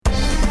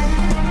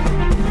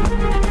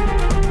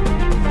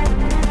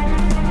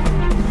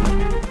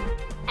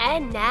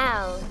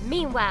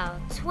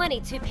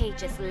22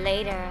 pages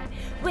later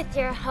with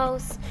your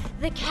hosts,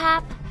 The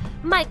Cap,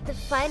 Mike the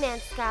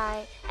Finance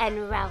Guy,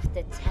 and Ralph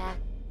the Tech.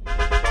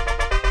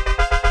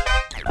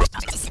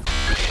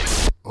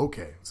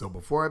 Okay, so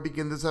before I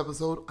begin this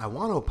episode, I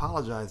want to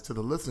apologize to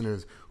the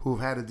listeners who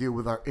have had to deal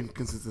with our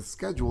inconsistent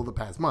schedule the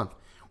past month.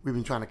 We've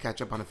been trying to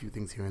catch up on a few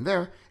things here and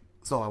there,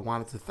 so I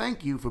wanted to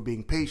thank you for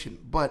being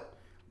patient. But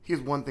here's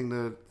one thing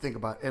to think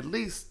about. At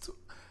least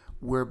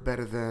we're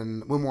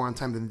more on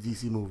time than the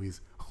DC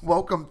movies.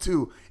 Welcome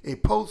to a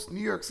post-New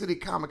York City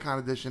Comic-Con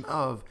edition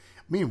of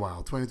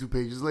Meanwhile, 22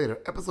 Pages Later,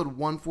 episode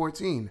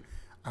 114.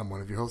 I'm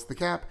one of your hosts, The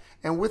Cap,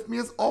 and with me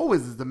as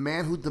always is the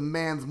man who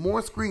demands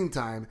more screen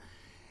time,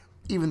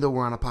 even though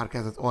we're on a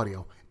podcast that's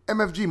audio.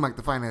 MFG, Mike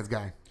the Finance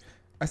Guy.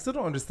 I still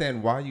don't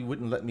understand why you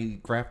wouldn't let me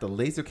graft a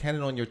laser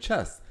cannon on your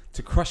chest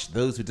to crush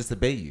those who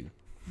disobey you.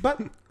 But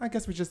I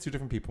guess we're just two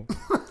different people.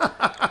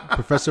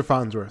 Professor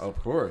Farnsworth. Of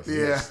course.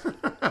 Yeah. Yes.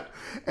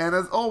 And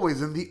as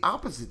always, in the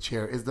opposite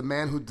chair is the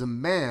man who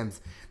demands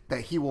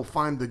that he will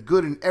find the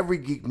good in every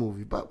geek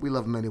movie, but we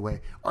love him anyway.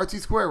 RT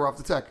Square, we're off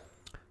the tech.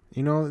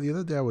 You know, the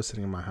other day I was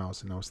sitting in my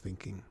house and I was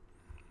thinking,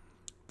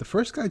 the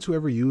first guy to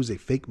ever use a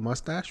fake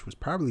mustache was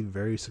probably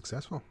very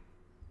successful.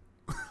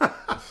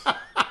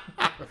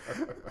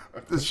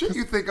 The shit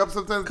you think up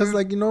sometimes. Because,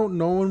 no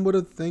one would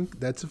have think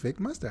that's a fake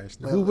mustache.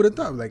 Who would have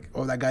thought,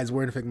 that guy's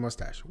wearing a fake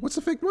mustache? What's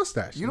a fake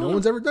mustache? No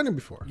one's ever done it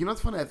before. You know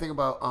what's funny? I think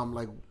about,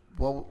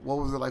 what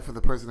was it like for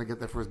the person to get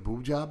their first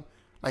boob job?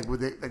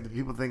 The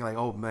people think,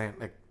 oh, man,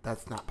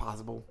 that's not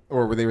possible.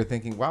 Or they were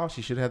thinking, wow,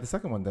 she should have had the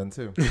second one done,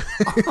 too.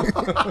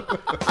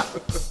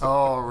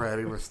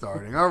 Already, we're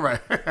starting. All right.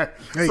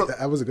 Hey,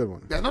 that was a good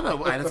one. Yeah,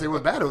 no, I didn't say it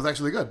was bad. It was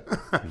actually good.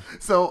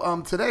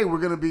 So today we're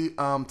going to be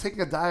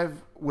taking a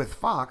dive with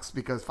Fox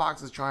because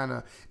Fox is trying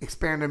to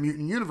expand their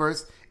mutant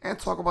universe and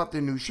talk about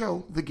their new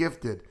show, The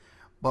Gifted.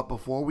 But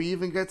before we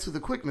even get to the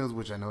quick news,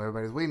 which I know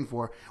everybody's waiting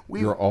for,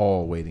 You're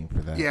all waiting for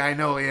that. Yeah, I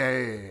know.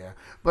 Yeah.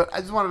 But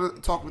I just wanted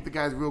to talk with the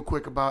guys real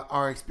quick about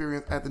our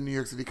experience at the New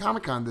York City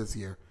Comic Con this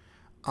year.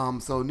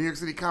 So New York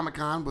City Comic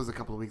Con was a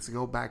couple of weeks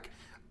ago, back,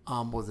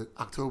 was it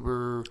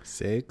October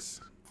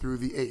 6th through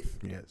the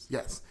 8th?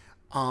 Yes.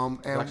 And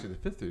Actually,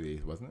 the 5th through the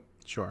 8th, wasn't it?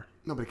 Sure.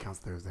 Nobody counts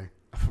Thursday.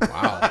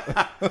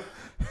 Wow.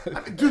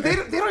 Dude, they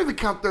don't even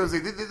count Thursday.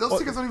 Those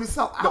tickets don't even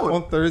sell out.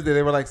 On Thursday,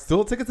 they were like,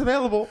 still tickets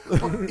available.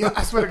 Yeah,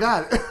 I swear to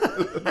God.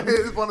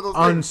 It's one of those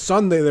On things.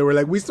 Sunday, they were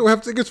like, we still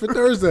have tickets for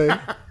Thursday.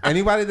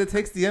 Anybody that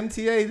takes the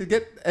MTA to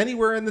get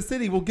anywhere in the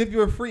city will give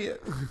you a free.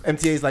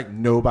 MTA's like,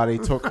 nobody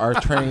took our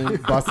train,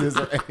 buses,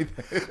 or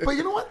anything. But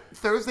you know what?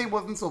 Thursday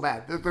wasn't so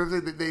bad.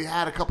 Thursday, they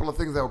had a couple of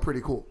things that were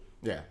pretty cool.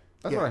 Yeah.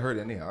 That's what I heard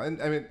anyhow. And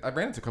I mean, I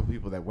ran into a couple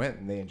people that went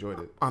and they enjoyed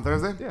it. On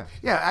Thursday? Yeah.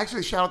 Yeah,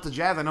 actually, shout out to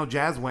Jazz. I know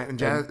Jazz went, and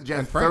Jazz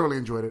Frank. thoroughly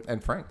enjoyed it.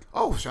 And Frank.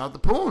 Oh, shout out to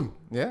Poon.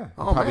 Yeah.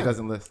 Oh, Probably man.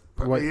 doesn't list.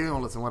 What? You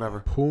don't listen,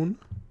 whatever. Poon?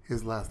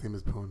 His last name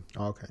is Poon.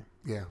 Oh, okay.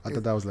 Yeah. I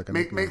thought that was like a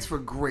nickname. Makes for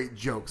great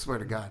jokes, swear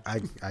to God. I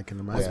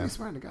can What's imagine. me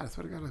swearing to God? I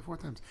swear to God like 4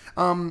 times.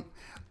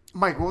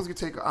 Mike, what was your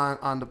take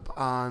on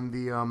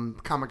the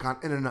Comic-Con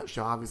in a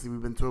nutshell? Obviously,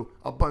 we've been through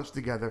a bunch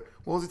together.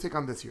 What was your take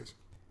on this year's?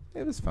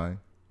 It was fine.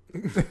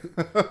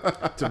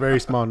 It's a very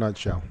small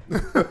nutshell.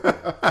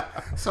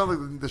 Sounds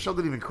like the show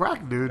didn't even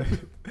crack, dude.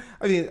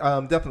 I mean,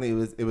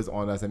 definitely it was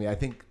on us. I mean, I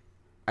think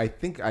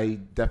I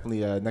definitely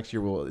next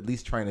year will at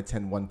least try and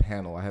attend one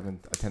panel. I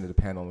haven't attended a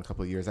panel in a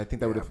couple of years. I think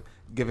that would have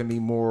given me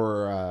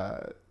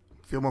more.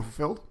 Feel more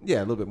fulfilled? Yeah, a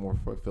little bit more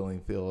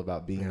fulfilling feel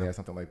about being there,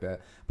 something like that.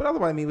 But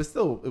otherwise, I mean,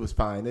 it was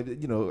fine.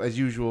 As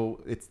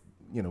usual, it's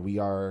we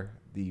are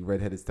the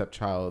redheaded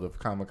stepchild of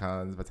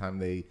Comic-Cons. By the time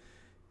they,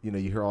 you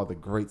hear all the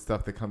great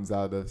stuff that comes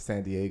out of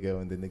San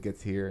Diego, and then it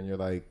gets here, and you're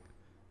like,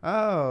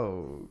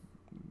 oh,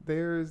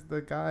 there's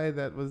the guy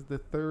that was the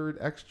third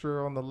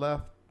extra on the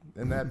left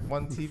in that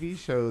one TV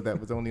show that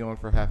was only on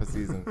for half a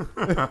season.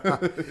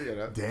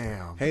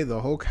 Damn. Hey,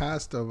 the whole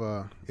cast of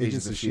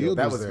Agents of S.H.I.E.L.D.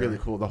 That was there. really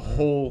cool. The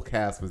whole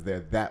cast was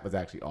there. That was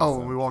actually awesome. Oh,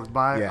 when we walked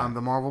by on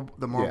the Marvel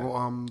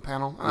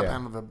panel? Not Yeah.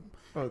 panel, the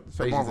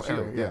So Marvel Agents of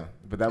S.H.I.E.L.D., area, yeah.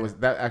 But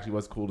that actually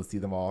was cool to see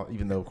them all,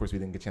 even though, of course, we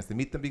didn't get a chance to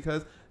meet them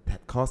because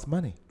that costs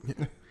money.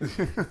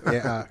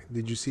 Yeah,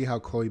 did you see how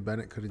Chloe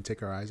Bennett couldn't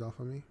take her eyes off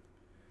of me?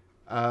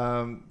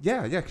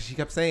 Yeah, because she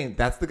kept saying,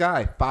 that's the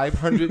guy,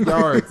 500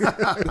 yards.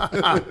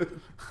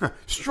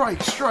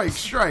 strike.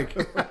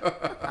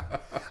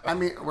 I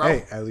mean,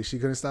 Ralph, Hey, at least she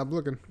couldn't stop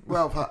looking.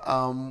 Ralph,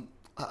 how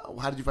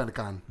did you find the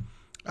con?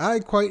 I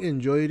quite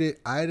enjoyed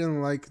it. I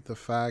didn't like the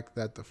fact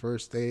that the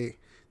first day,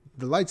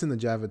 the lights in the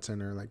Javits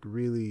are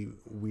really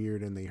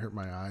weird and they hurt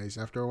my eyes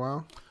after a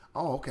while.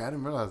 Oh, okay. I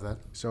didn't realize that.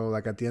 So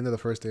at the end of the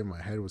first day, my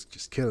head was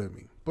just killing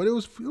me. But it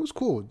was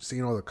cool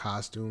seeing all the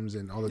costumes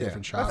and all the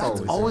different shots.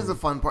 That's always the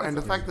fun part. And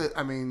the fact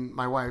that,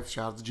 my wife,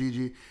 shout out to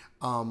Gigi,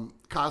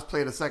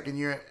 cosplayed a second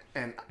year,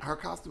 and her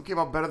costume came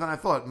out better than I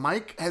thought.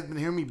 Mike has been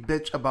hearing me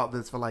bitch about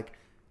this for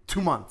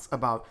 2 months,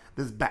 about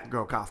this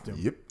Batgirl costume.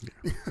 Yep.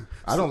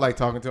 I don't like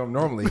talking to him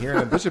normally. Hearing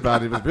him bitch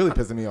about it was really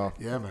pissing me off.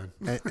 Yeah, man.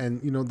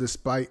 And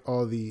despite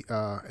all the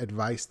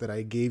advice that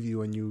I gave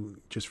you and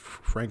you just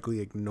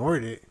frankly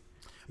ignored it,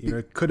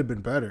 it could have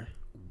been better.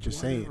 Just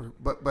saying.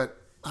 But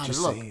how did it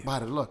Just look? saying. How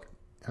did it look?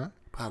 Huh?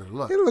 How did it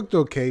look? It looked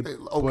okay.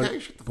 Okay,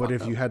 shut the but fuck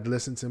if up. you had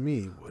listened to me,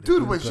 it would've Dude,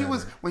 been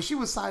when she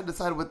was side to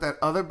side with that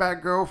other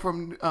Batgirl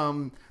from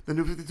the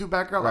New 52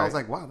 Batgirl, I Right. was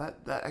like, wow,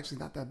 that actually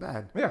not that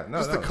bad. Yeah, no,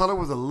 just no. the color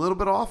was a little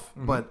bit off,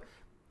 but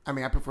I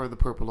mean, I prefer the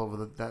purple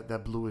over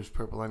that bluish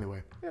purple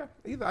anyway. Yeah,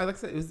 either like I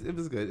said, it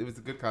was good. It was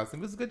a good costume.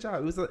 It was a good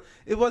job.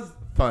 It was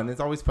fun. It's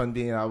always fun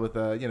being out with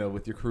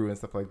with your crew and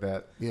stuff like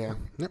that. Yeah,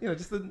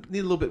 Just need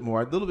a little bit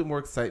more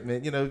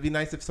excitement. It'd be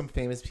nice if some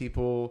famous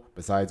people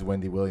besides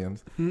Wendy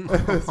Williams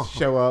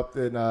show up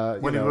and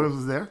Wendy Williams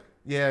was there.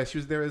 Yeah, she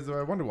was there as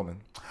Wonder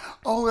Woman.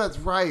 Oh, that's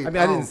right. I mean,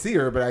 I didn't see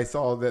her, but I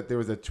saw that there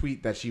was a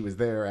tweet that she was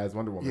there as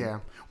Wonder Woman. Yeah.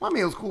 Well, I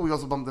mean, it was cool. We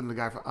also bumped into the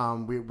guy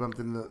from, we bumped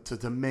into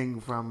to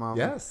Ming from,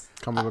 Yes.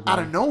 Comic book out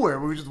man. of nowhere.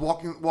 We were just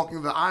walking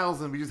the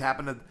aisles and we just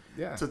happened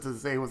Yeah. to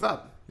say what's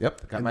up.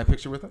 Yep. Got my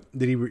picture with him.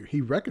 Did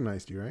he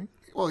recognized you, right?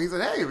 Well, he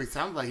said, hey, it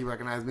sounds like he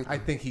recognized me. I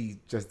think he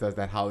just does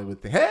that Hollywood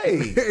thing.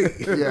 Hey!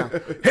 Yeah.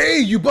 Hey,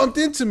 you bumped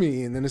into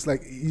me, and then it's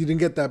like you didn't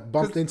get that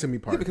bumped into me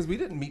Yeah, part. because we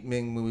didn't meet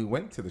Ming when we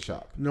went to the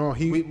shop. No,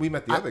 We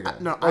met the other guy.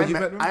 No, Oh, you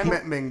met him? I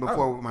met Ming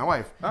before with my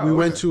wife. Oh, we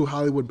went okay. to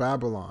Hollywood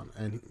Babylon,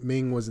 and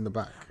Ming was in the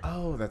back.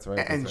 Oh, that's right.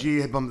 And that's right. G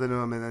had bumped into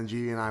him, and then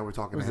G and I were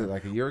talking Was to it him.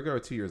 like a year ago or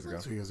 2 years ago?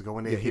 2 years ago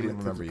when they Yeah, he came didn't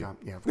into remember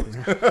the you. Yeah, of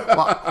course.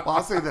 well,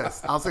 I'll say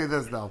this. I'll say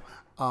this though.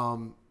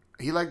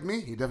 He liked me.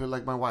 He definitely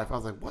liked my wife. I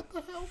was like, what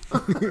the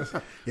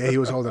hell? Yeah, he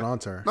was holding on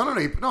to her. No.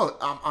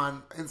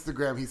 On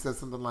Instagram, he said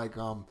something like,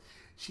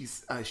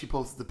 she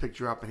posted the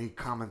picture up, and he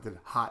commented,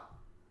 "hot."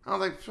 I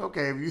was like,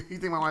 okay, if you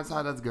think my wife's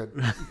hot, that's good.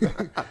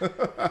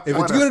 If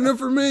it's good enough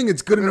for Ming,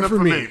 it's good enough for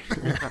me.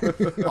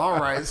 All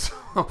right.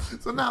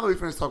 So now that we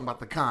finished talking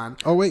about the con,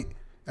 Oh wait,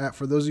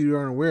 for those of you who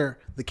aren't aware,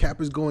 the Cap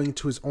is going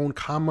to his own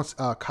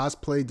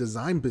cosplay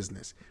design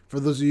business. For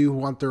those of you who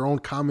want their own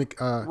comic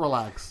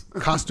relax.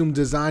 costume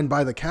designed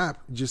by the Cap,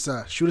 just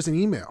shoot us an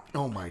email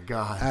Oh my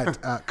god.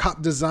 at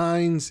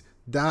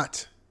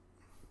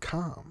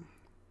copdesigns.com.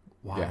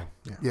 Wow. Yeah.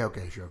 Yeah.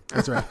 Okay. Sure.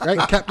 That's right, right?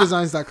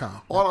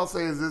 Capdesigns.com. All I'll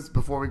say is this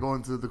before we go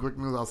into the quick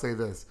news. I'll say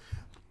this: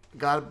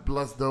 God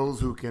bless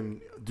those who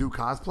can do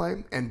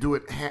cosplay and do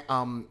it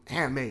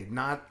handmade,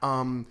 not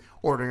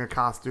ordering a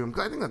costume.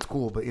 Because I think that's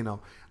cool, but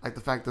like the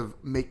fact of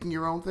making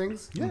your own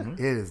things, it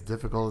is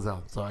difficult as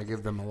hell. So I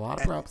give them a lot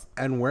of props.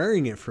 And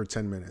wearing it for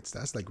 10 minutes,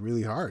 that's like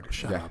really hard.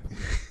 Shut Yeah. up.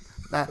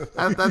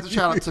 That's a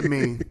shout out to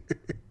me,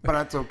 but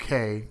that's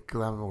okay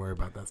because I'm gonna worry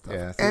about that stuff.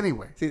 Yeah.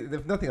 Anyway, See,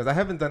 if nothing else, I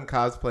haven't done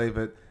cosplay,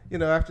 but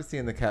after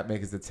seeing the Cap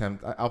make his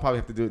attempt, I'll probably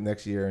have to do it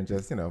next year and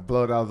just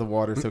blow it out of the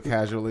water so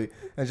casually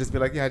and just be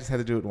like, yeah, I just had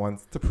to do it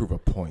once to prove a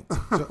point.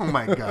 oh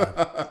my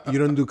god. You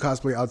don't do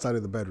cosplay outside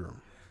of the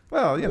bedroom.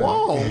 Well,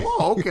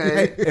 Whoa,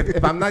 okay. Hey,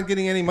 if I'm not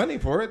getting any money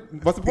for it,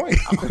 what's the point?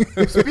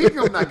 Speaking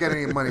of not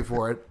getting any money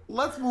for it,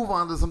 let's move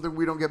on to something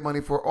we don't get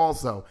money for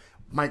also.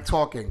 Mike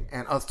talking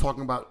and us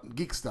talking about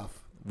geek stuff.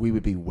 We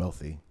would be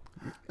wealthy.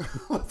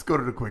 Let's go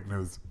to the quick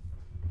news.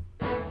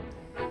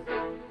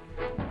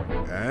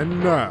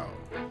 And now,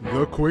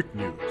 the quick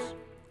news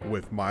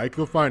with Mike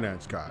the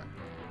Finance Guy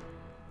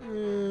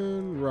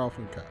and Ralph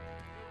and Cap.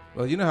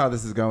 Well, you know how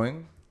this is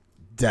going.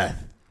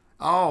 Death.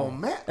 Oh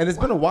man, And it's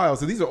been a while,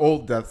 so these are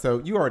old deaths, so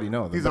you already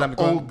know them. these But are I'm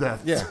going- old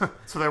deaths. Yeah,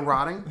 So they're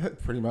rotting.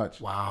 pretty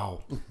much.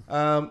 Wow.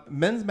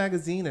 Men's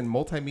magazine and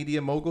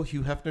multimedia mogul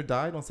Hugh Hefner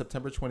died on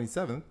September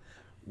 27th.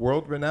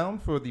 World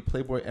renowned for the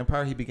Playboy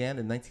empire he began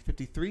in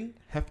 1953,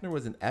 Hefner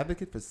was an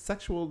advocate for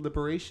sexual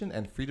liberation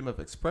and freedom of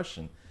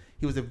expression.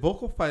 He was a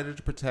vocal fighter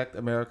to protect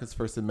America's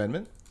First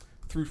Amendment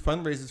through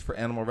fundraisers for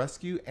animal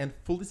rescue and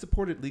fully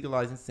supported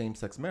legalizing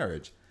same-sex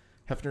marriage.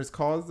 Hefner's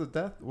cause of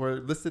death were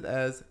listed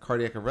as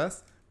cardiac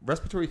arrest,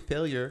 respiratory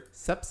failure,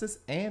 sepsis,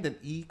 and an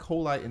E.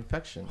 coli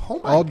infection. Oh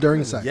my All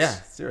during goodness. sex. Yeah,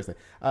 seriously.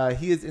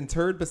 He is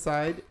interred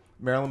beside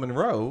Marilyn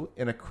Monroe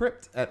in a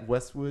crypt at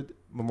Westwood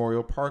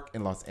Memorial Park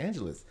in Los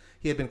Angeles.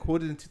 He had been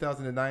quoted in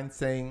 2009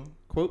 saying,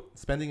 quote,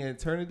 "Spending an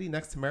eternity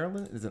next to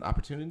Marilyn is an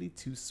opportunity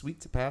too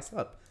sweet to pass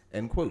up,"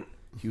 end quote.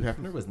 Hugh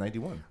Hefner was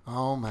 91.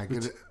 Oh my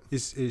goodness.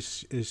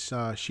 Is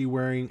she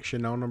wearing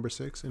Chanel number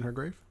 6 in her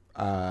grave?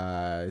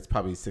 It's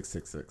probably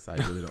 666. I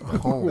really don't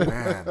know. Oh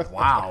man.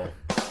 Wow.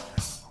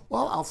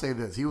 Well, I'll say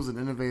this: he was an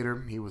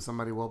innovator. He was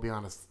somebody well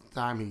beyond his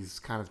time. He's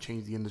kind of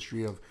changed the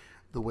industry of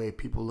the way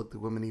people looked at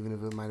women, even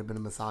if it might have been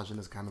a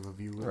misogynist kind of a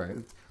view Right.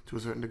 to a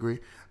certain degree.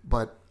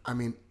 But I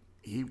mean,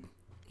 he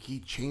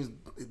changed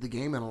the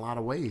game in a lot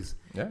of ways,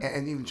 Yeah.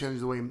 and even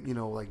changed the way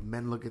like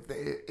men look at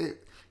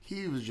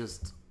he was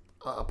just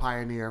a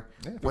pioneer.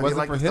 Yeah, if it Whether you wasn't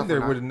like for the him, stuff or there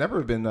not. would have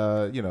never been,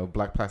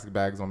 black plastic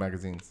bags on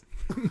magazines.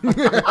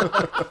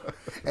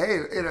 Hey,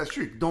 that's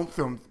true. Don't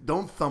thumb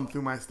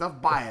through my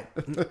stuff. Buy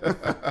it.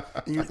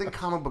 And you think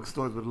comic book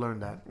stores would learn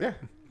that? Yeah,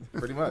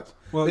 pretty much.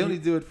 Well, they you- only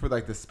do it for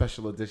like the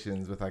special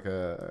editions with like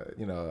a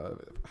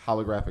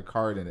holographic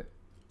card in it.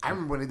 I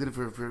remember when they did it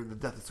for the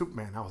death of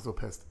Superman. I was so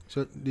pissed.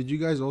 So, did you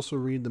guys also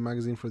read the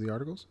magazine for the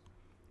articles?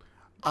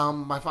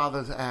 My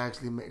father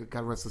actually,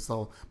 God rest his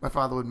soul, my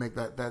father would make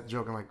that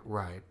joke. I'm like,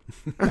 right.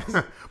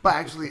 But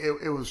actually,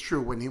 it was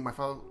true. When my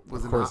father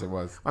was Of course it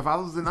was. My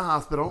father was in the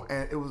hospital,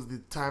 and it was the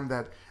time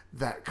that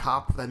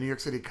New York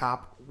City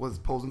cop was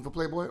posing for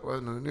Playboy.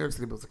 Or no, New York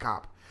City was a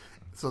cop.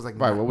 So it was like,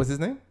 Right, what was his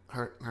name?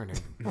 Her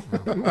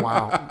name.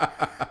 Wow.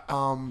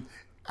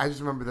 I just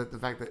remember that the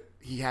fact that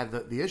he had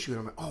the issue, and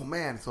I'm like, oh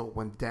man. So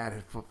when Dad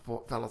had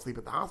fell asleep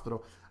at the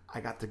hospital, I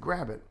got to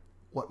grab it.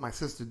 What my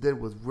sister did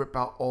was rip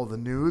out all the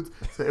nudes,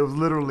 so it was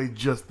literally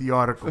just the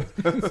articles.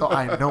 So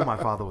I know my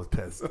father was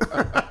pissed.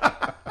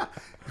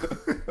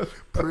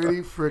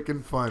 Pretty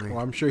freaking funny. Well,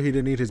 I'm sure he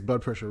didn't need his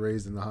blood pressure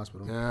raised in the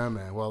hospital. Yeah,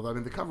 man. Well, I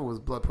mean, the cover was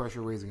blood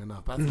pressure raising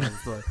enough. That's another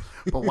story.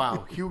 But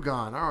wow, Hugh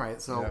gone. All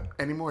right. So,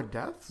 any more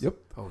deaths? Yep.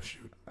 Oh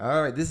shoot.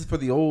 All right, this is for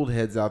the old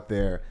heads out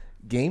there.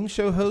 Game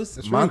show host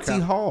That's Monty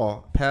right.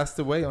 Hall passed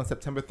away on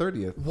September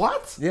 30th.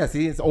 What? Yes,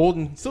 he is old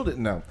and still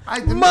didn't know. I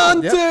didn't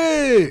Monty!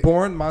 know.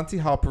 Born Monty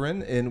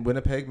Halperin in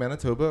Winnipeg,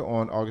 Manitoba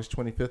on August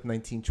 25th,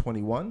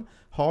 1921,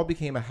 Hall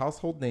became a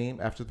household name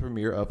after the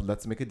premiere of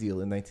Let's Make a Deal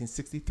in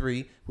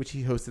 1963, which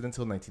he hosted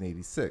until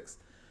 1986.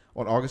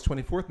 On August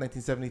 24th,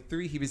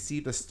 1973, he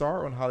received a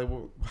star on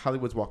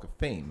Hollywood's Walk of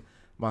Fame.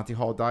 Monty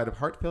Hall died of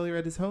heart failure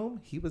at his home.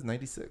 He was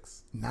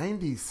 96.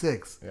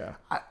 96. Yeah.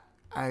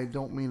 I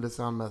don't mean to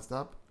sound messed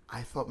up.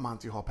 I thought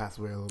Monty Hall passed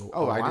away a little.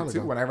 Oh, a I while did too.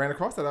 ago. When I ran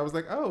across that, I was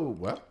like, oh,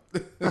 well.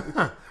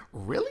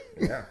 Really?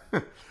 Yeah.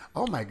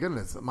 Oh my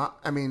goodness.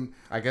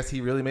 I guess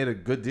he really made a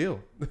good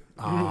deal.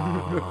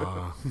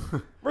 uh,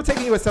 We're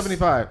taking you at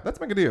 75.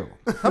 Let's make a deal.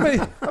 How many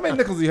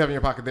nickels do you have in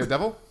your pocket there,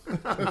 devil?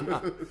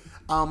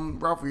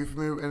 Ralph, are you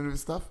familiar with any of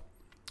this stuff?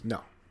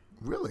 No.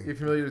 Really? You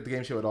familiar with the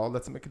game show at all?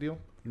 Let's make a deal.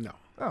 No.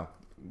 Oh,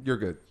 you're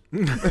good.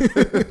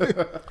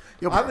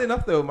 Yo, Oddly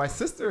enough, though, my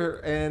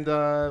sister and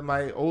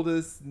my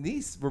oldest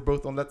niece were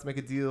both on Let's Make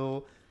a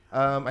Deal.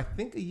 I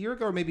think a year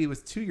ago, or maybe it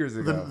was 2 years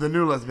ago. the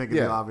new Let's Make a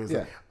Yeah, Deal, obviously.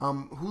 yeah.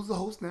 Who's the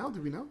host now?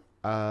 Do we know?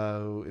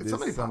 It is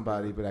somebody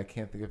somebody, popular. but I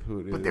can't think of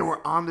who it is. But they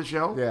were on the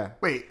show? Yeah.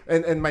 Wait.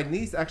 And my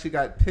niece actually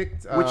got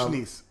picked. Which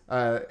niece?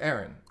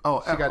 Erin.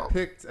 Oh, she got oh.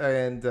 picked,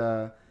 and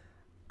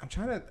I'm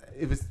trying to.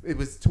 It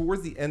was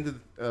towards the end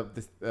of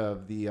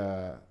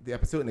the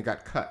episode, and it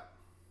got cut.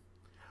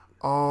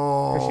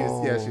 Oh.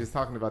 And she was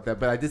talking about that,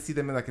 but I did see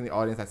them in the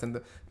audience.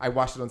 I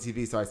watched it on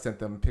TV, so I sent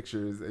them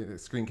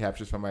pictures, screen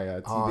captures from my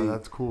TV. Oh,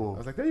 that's cool. I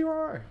was like, there you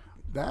are.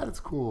 That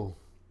is cool.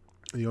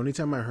 The only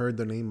time I heard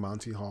the name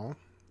Monty Hall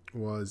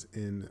was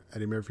in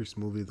Eddie Murphy's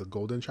movie The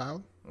Golden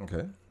Child.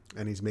 Okay.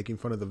 And he's making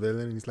fun of the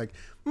villain. And he's like,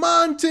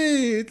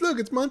 Monty! Look,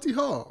 it's Monty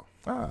Hall.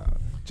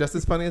 Just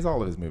as funny as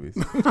all of his movies.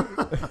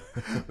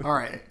 All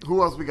right.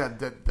 Who else we got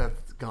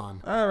that's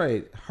gone? All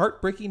right.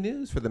 Heartbreaking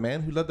news for the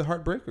man who led the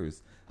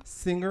Heartbreakers.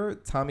 Singer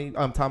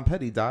Tom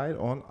Petty died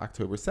on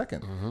October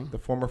 2nd. The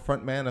former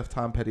frontman of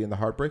Tom Petty and the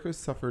Heartbreakers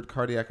suffered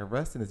cardiac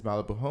arrest in his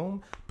Malibu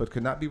home, but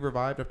could not be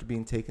revived after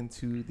being taken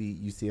to the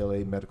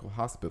UCLA Medical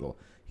Hospital.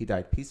 He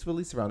died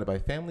peacefully, surrounded by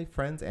family,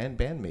 friends, and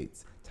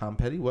bandmates. Tom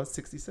Petty was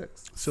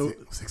 66. So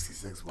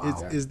 66.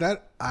 Wow. is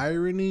that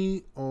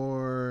irony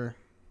or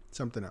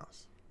something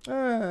else?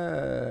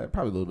 Probably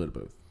a little bit of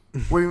both.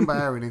 What do you mean by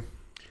irony?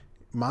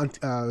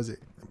 Was it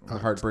The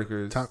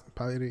Heartbreakers. Tom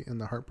Petty and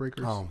the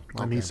Heartbreakers? Oh,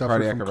 And he okay.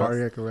 suffered Cardiac from arrest.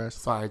 cardiac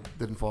arrest. Sorry,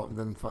 didn't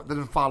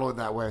follow it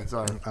that way.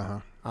 Sorry.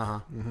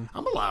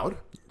 I'm allowed.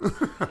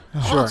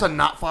 Sure. To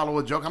not follow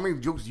a joke. How many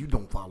jokes you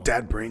don't follow?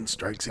 Dad brain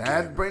strikes again.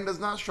 Dad brain does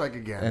not strike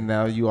again. And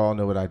now you all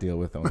know what I deal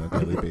with on a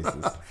daily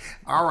basis.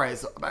 All right.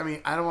 So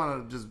I don't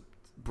want to just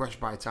brush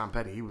by Tom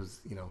Petty. He was,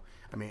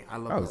 I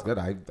love. Oh, it was good.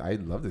 I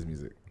love this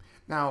music.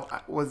 Now,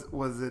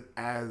 was it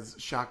as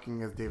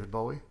shocking as David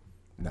Bowie?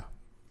 No.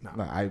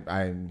 No.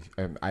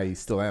 I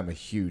still am a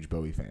huge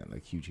Bowie fan.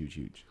 Like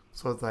huge.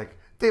 So it's like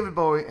David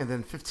Bowie, and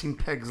then 15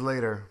 pegs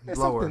later,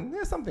 lower.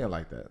 Something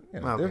like that.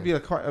 Okay. There'd be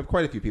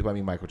quite a few people. I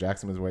mean, Michael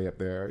Jackson was way up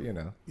there.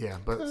 Yeah,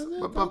 but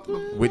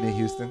Whitney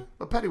Houston.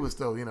 But Petty was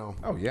still,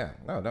 Oh yeah,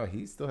 no,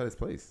 he still had his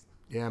place.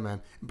 Yeah,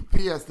 man.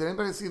 P.S. Did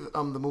anybody see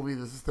the movie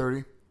This Is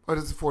 30? Oh,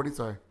 This Is 40.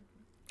 Sorry,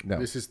 No,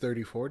 This is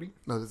 30-40?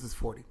 no, This Is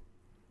 40.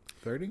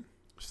 30?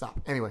 Stop.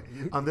 Anyway,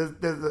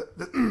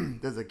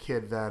 there's a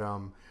kid that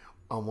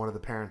one of the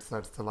parents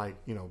starts to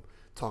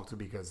talk to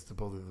because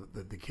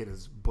the kid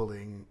is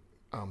bullying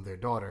their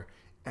daughter,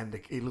 and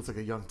he looks like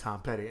a young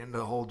Tom Petty, and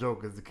the whole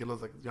joke is the kid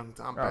looks like young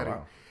Tom Petty,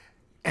 wow.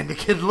 and the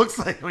kid looks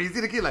like, when you see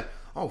the kid, like,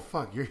 oh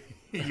fuck, your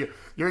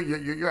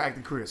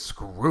acting career is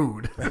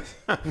screwed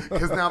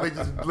because now they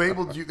just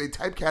labeled you, they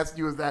typecast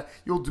you as that.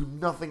 You'll do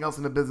nothing else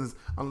in the business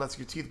unless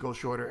your teeth go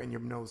shorter and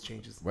your nose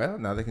changes. Well,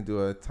 now they can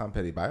do a Tom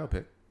Petty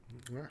biopic.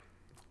 Yeah.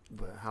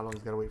 But how long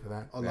is got to wait for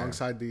that?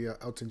 Alongside the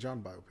Elton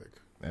John biopic.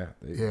 Yeah.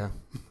 Yeah.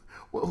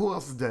 Well, who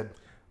else is dead?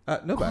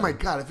 Nobody. Oh my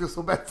god, I feel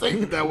so bad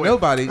saying it that way.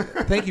 Nobody.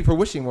 Thank you for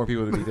wishing more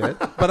people to be dead.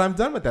 But I'm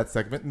done with that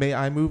segment. May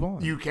I move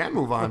on? You can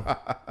move on.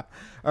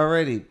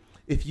 Alrighty.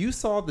 If you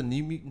saw the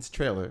New Mutants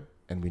trailer,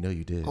 and we know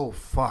you did, Oh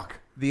fuck.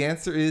 the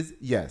answer is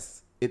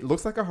yes. It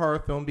looks like a horror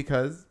film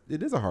because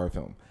it is a horror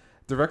film.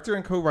 Director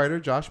and co-writer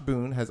Josh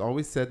Boone has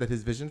always said that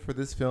his vision for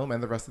this film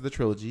and the rest of the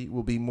trilogy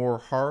will be more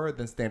horror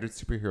than standard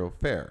superhero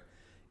fare.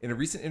 In a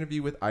recent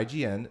interview with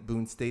IGN,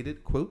 Boone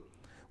stated, quote,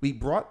 "We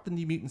brought the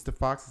New Mutants to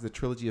Fox as a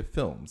trilogy of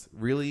films,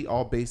 really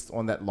all based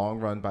on that long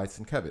run by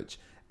Sienkiewicz,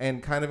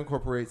 and kind of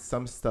incorporates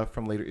some stuff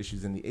from later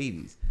issues in the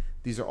 80s.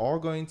 These are all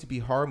going to be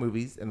horror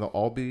movies, and they'll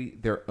all be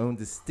their own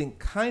distinct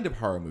kind of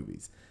horror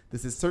movies.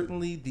 This is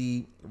certainly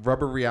the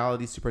rubber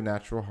reality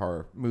supernatural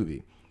horror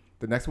movie.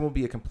 The next one will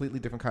be a completely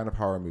different kind of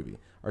horror movie.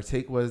 Our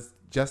take was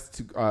just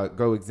to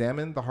go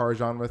examine the horror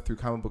genre through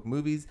comic book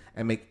movies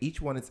and make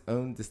each one its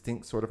own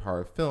distinct sort of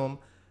horror film,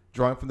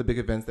 drawing from the big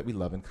events that we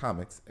love in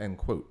comics," end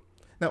quote.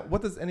 Now,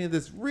 what does any of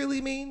this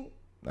really mean?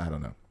 I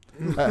don't know.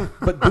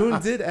 But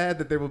Boone did add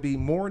that there will be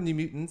more New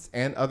Mutants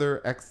and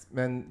other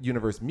X-Men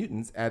universe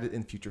mutants added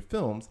in future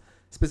films.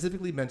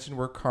 Specifically mentioned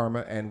were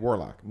Karma and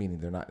Warlock, meaning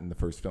they're not in the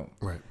first film.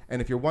 Right.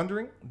 And if you're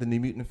wondering, the New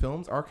Mutant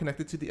films are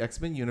connected to the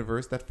X-Men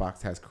universe that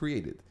Fox has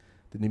created.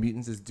 The New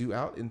Mutants is due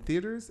out in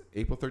theaters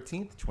April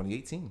 13th,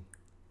 2018.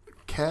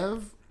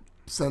 Kev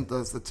sent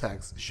us a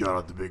text. Shout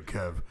out to Big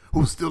Kev,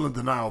 who's still in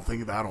denial,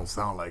 thinking that I don't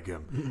sound like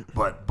him.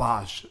 But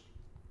Bosch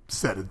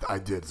said it. I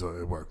did, so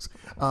it works.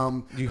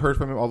 You heard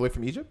from him all the way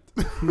from Egypt?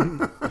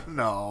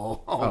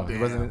 No.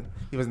 Damn.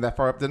 He wasn't that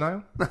far up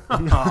denial?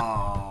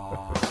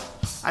 Oh.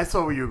 I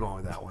saw where you were going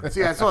with that one.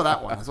 See, I saw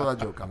that one. I saw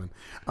that joke coming.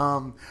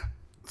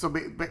 So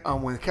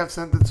when Kev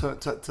sent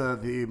it to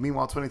the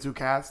Meanwhile 22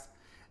 cast,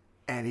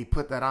 and he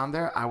put that on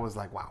there, I was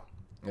like, wow.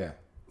 Yeah.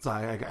 So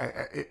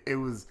it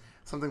was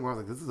something where I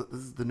was like, this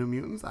is the New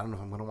Mutants. I don't know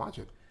if I'm going to watch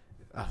it.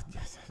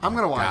 Yes. I'm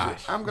going to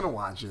watch it. I'm going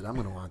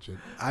to watch it.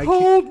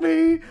 Hold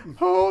me.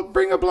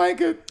 Bring a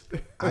blanket.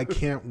 I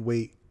can't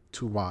wait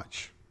to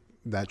watch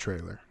that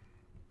trailer.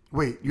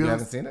 Wait, You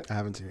haven't seen it? I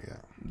haven't seen it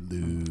yet.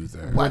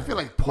 Loser. Well, I feel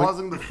like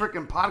pausing the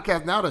freaking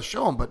podcast now to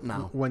show him, but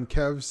no. When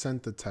Kev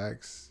sent the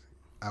text,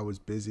 I was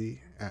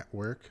busy at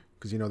work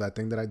because you know that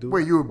thing that I do.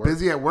 Wait, you were at work?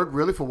 busy at work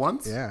really for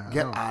once? Yeah. I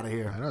Get know. out of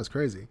here. I know, it's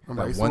crazy.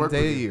 Remember, I Like used to one work day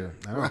a with you. year.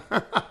 I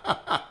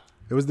know.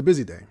 It was the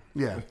busy day.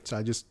 Yeah. So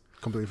I just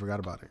completely forgot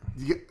about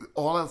it.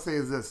 All I'll say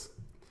is this.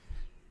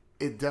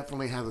 It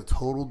definitely has a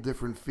total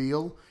different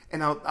feel.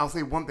 And I'll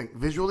say one thing.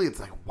 Visually, it's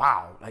like,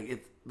 wow. Like,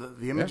 it's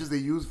the images they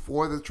use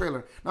for the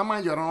trailer. Now,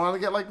 mind you, I don't want to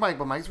get like Mike,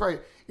 but Mike's right.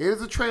 It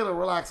is a trailer.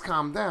 Relax,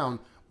 calm down.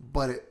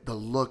 But the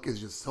look is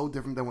just so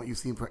different than what you've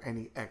seen for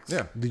any X.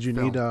 Yeah. Did you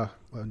film. need a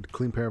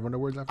clean pair of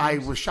underwears after I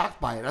this? was shocked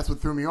by it. That's what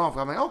threw me off.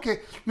 I'm like,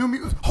 okay, New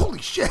Mutants.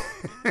 Holy shit.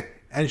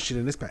 And shit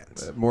in his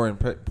pants. More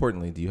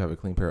importantly, do you have a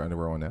clean pair of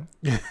underwear on now?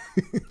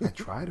 I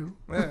try to.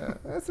 Yeah,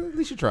 that's at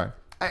least you try.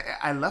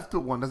 I left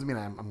with one. Doesn't mean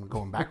I'm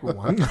going back with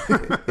one.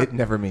 It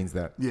never means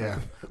that. Yeah.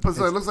 But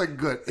so it looks like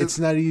good. It's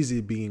not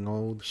easy being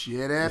old.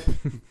 Shit up.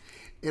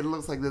 It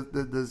looks like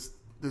this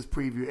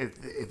preview.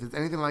 If it's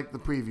anything like the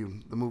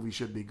preview, the movie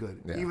should be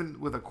good. Yeah. Even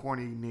with a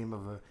corny name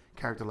of a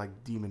character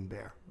like Demon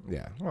Bear.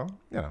 Yeah. Well,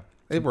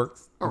 it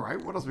works. All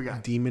right. What else we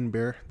got? Demon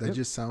Bear. That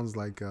just sounds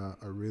like a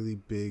really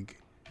big,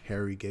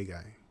 hairy gay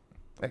guy.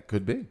 That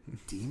could be.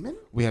 Demon?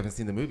 We haven't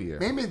seen the movie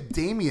yet. Name it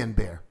Damien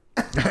Bear.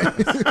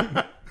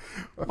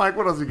 Mike,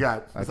 what else we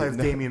got besides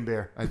Damien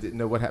Bear? I didn't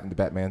know what happened to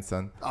Batman's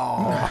son.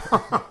 Oh.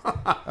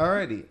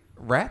 Alrighty.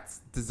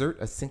 Rats desert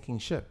a sinking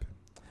ship.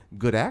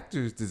 Good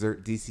actors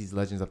desert DC's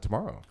Legends of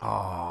Tomorrow.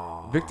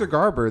 Oh. Victor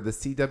Garber, the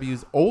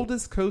CW's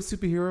oldest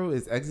co-superhero,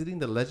 is exiting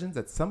the Legends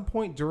at some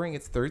point during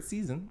its third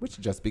season, which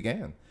just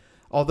began.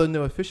 Although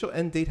no official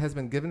end date has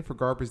been given for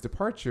Garber's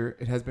departure,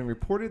 it has been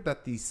reported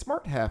that the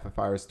smart half of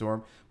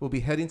Firestorm will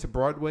be heading to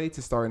Broadway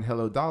to star in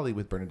Hello, Dolly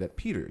with Bernadette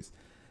Peters.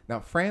 Now,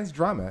 Franz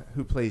Drama,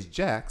 who plays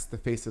Jax, the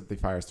face of the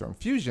Firestorm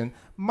fusion,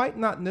 might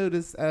not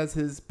notice as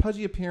his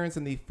pudgy appearance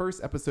in the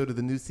first episode of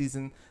the new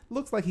season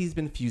looks like he's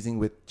been fusing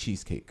with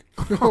cheesecake.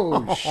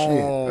 Oh, shit.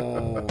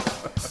 Oh.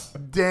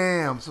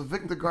 Damn. So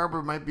Victor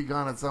Garber might be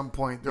gone at some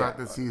point throughout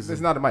the season.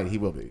 It's not a might, he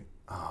will be.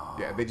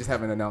 Yeah, they just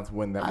haven't announced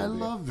when that will I be.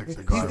 love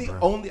Victor He's Garber. the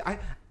only...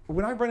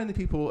 when I run into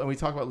people and we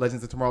talk about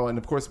Legends of Tomorrow, and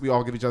of course we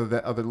all give each other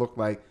that other look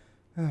like,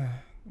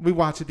 we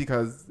watch it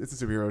because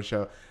it's a superhero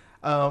show.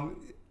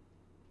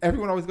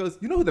 Everyone always goes,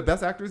 you know who the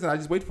best actor is? And I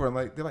just wait for him.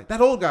 Like, they're like,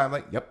 that old guy. I'm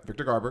like, yep,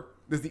 Victor Garber.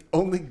 This is the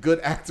only good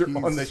actor He's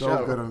on the so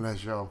show. good on that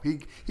show.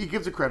 He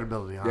gives it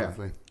credibility,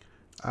 honestly.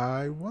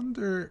 I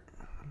wonder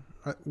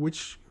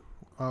which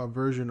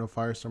version of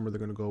Firestorm are they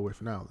going to go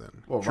with now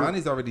then? Well,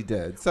 Ronnie's already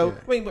dead. So,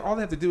 I mean, all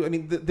they have to do, I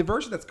mean, the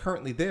version that's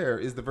currently there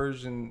is the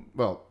version,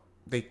 well,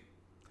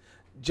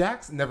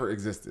 Jax never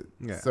existed.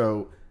 Yeah.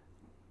 So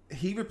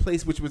he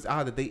replaced, which was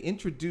odd, that they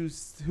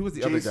introduced, who was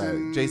the other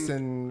guy?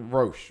 Jason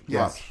Roche.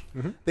 Yes.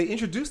 Roche. They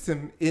introduced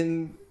him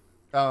in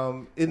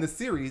the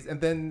series and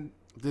then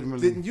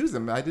didn't use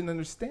him. I didn't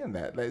understand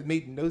that. It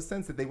made no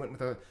sense that they went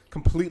with a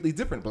completely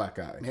different black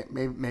guy.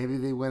 Maybe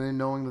they went in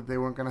knowing that they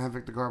weren't going to have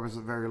Victor Garber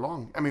for very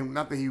long. I mean,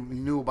 not that he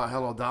knew about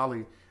Hello,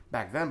 Dolly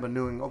back then, but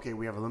knowing, okay,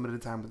 we have a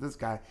limited time with this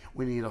guy.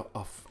 We need a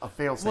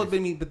fail-safe. Well, I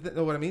mean,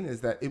 what I mean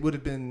is that it would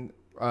have been,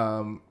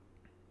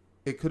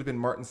 it could have been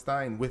Martin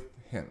Stein with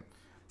him.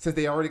 Since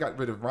they already got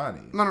rid of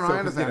Ronnie. No, So, I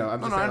understand. You know,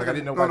 I'm just No, saying, like, I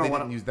didn't know why they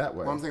didn't use that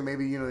way. Well, I'm saying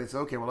maybe, they say,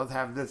 okay, well, let's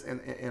have this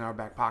in our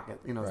back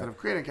pocket. Instead of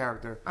creating a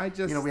character,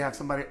 we have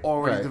somebody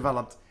already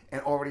developed and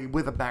already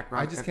with a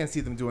background. I just can't see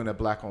them doing a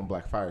black on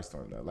black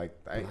Firestorm though. Like,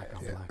 Black.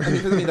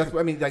 it's You're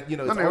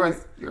always,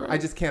 right. You're right. I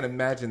just can't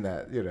imagine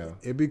that.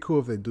 It'd be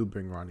cool if they do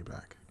bring Ronnie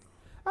back.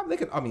 You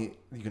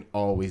can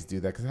always do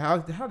that because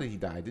how did he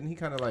die? Didn't he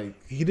kind of like?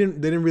 They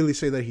didn't really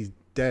say that he's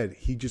dead.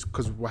 He just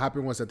because what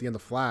happened was at the end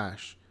of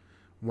Flash,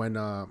 when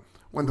the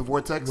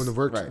vortex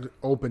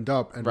opened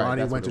up and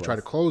Ronnie went to try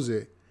to close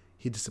it,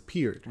 he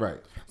disappeared. Right.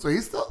 So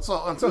he's still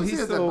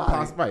he's still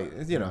possible, right?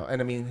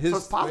 And I mean and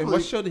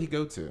what show did he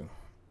go to?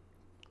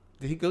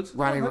 Did he go to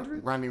Robbie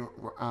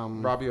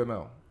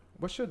Amell?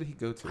 What show did he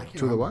go to?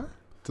 To the what?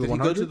 Did he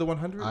go to the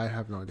 100? I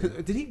have no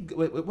idea. Did he?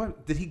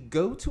 What? Did he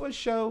go to a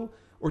show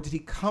or did he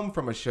come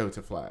from a show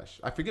to Flash?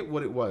 I forget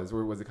what it was.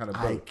 Or was it kind of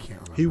both? I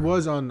can't remember. He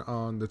was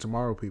on the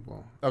Tomorrow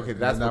People. Okay,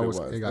 that's what it was.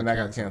 And that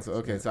got canceled.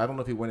 Okay, so I don't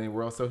know if he went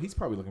anywhere else. So he's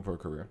probably looking for a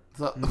career.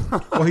 So,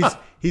 well,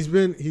 he's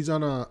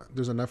on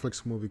there's a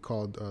Netflix movie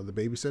called The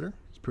Babysitter.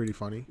 It's pretty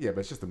funny. Yeah,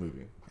 but it's just a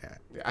movie. Yeah,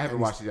 I haven't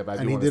watched it yet, but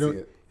I do want to see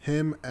it.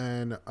 Him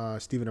and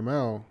Stephen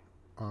Amell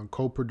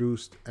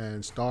co-produced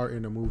and star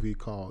in a movie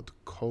called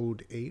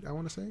Code 8, I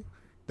want to say,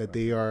 that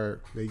they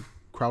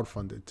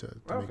crowdfunded to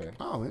make it.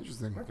 Oh,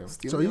 interesting. Okay.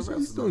 So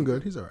he's doing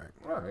good. He's all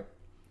right.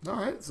 All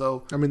right.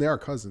 So I mean, they are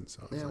cousins.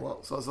 So yeah.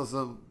 Well, so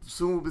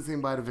soon we'll be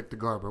seen by the Victor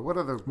Garber. What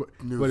other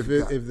news?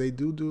 But if they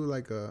do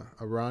like a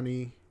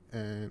Ronnie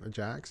and a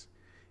Jax,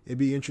 it'd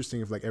be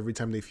interesting if like every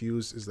time they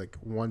fuse is like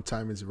one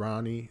time is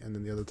Ronnie and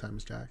then the other time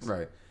is Jax.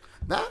 Right.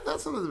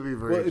 That's something to be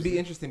very. Well, it'd be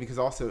interesting because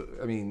also,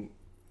 I mean,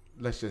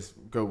 let's just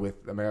go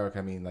with America.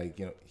 I mean, like,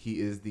 he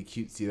is the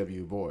cute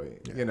CW boy.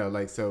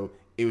 Yeah. So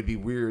it would be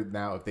weird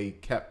now if they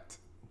kept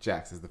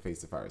Jax as the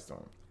face of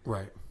Firestorm.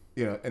 Right.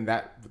 And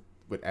that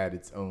would add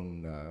its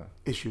own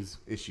issues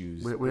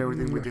with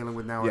everything we're dealing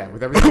with now. Yeah,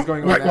 with everything that's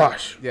going on.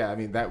 Whitewash. Yeah, I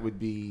mean that would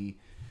be.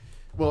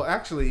 Well,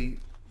 actually,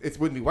 it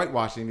wouldn't be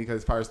whitewashing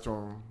because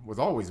Firestorm was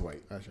always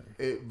white. That's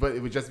right. But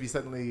it would just be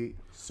suddenly.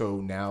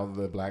 So now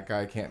the black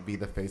guy can't be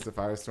the face of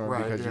Firestorm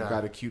because you've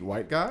got a cute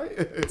white guy.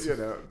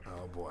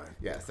 Oh boy.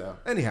 Yeah. So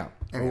anyhow.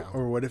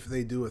 Or what if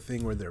they do a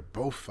thing where they're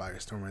both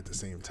Firestorm at the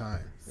same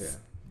time? Yeah.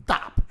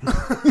 Stop.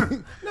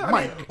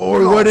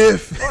 What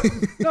if?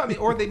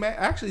 Or they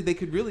they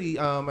could really.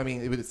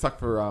 It would suck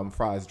for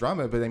Fry's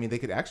drama, but I mean, they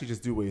could actually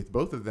just do away with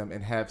both of them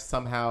and have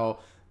somehow.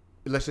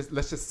 Let's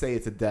just say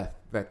it's a death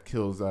that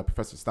kills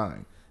Professor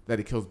Stein. That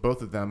it kills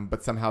both of them,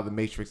 but somehow the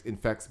Matrix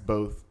infects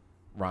both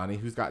Ronnie,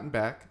 who's gotten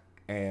back,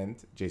 and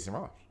Jason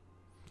Ross.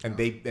 And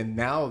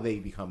now they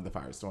become the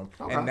Firestorm.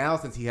 Okay. And now,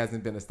 since he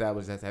hasn't been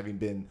established as having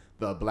been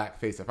the black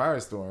face of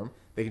Firestorm,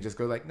 they can just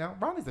go like, now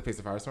Ronnie's the face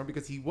of Firestorm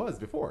because he was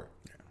before.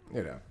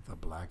 Yeah. The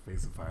black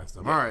face of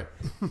Firestorm. All right.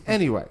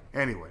 Anyway.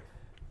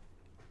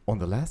 On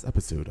the last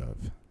episode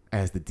of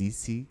As the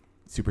DC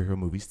Superhero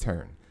Movies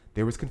Turn,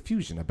 there was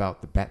confusion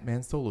about the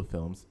Batman solo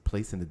films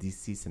placed in the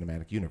DC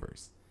Cinematic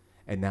Universe.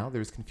 And now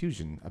there is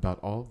confusion about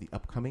all the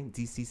upcoming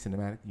DC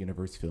Cinematic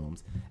Universe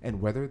films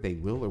and whether they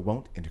will or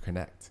won't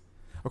interconnect.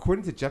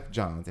 According to Jeff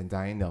Johns and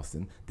Diane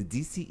Nelson, the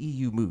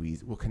DCEU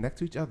movies will connect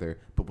to each other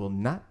but will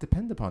not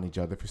depend upon each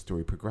other for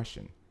story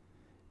progression.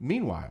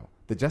 Meanwhile,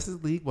 the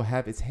Justice League will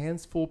have its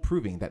hands full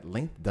proving that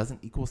length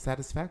doesn't equal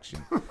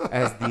satisfaction,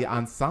 as the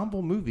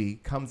ensemble movie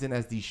comes in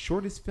as the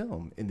shortest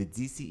film in the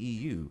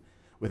DCEU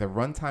with a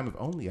runtime of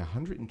only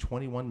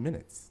 121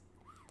 minutes.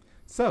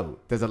 So,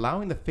 does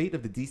allowing the fate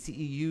of the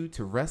DCEU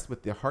to rest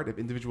with the heart of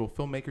individual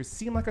filmmakers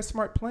seem like a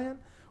smart plan?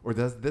 Or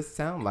does this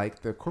sound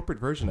like the corporate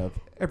version of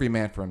every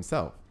man for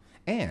himself?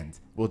 And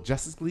will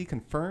Justice League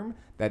confirm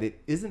that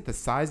it isn't the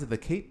size of the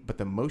cape, but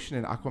the motion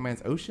in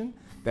Aquaman's ocean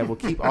that will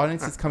keep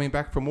audiences coming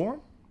back for more?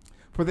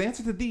 For the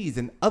answer to these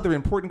and other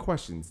important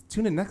questions,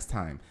 tune in next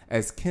time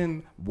as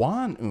Kim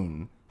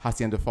Won-un,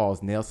 Hacienda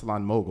Falls nail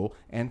salon mogul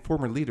and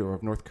former leader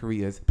of North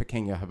Korea's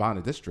Pequeña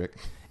Havana district,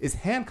 is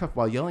handcuffed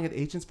while yelling at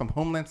agents from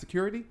Homeland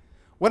Security.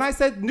 When I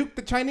said nuke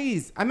the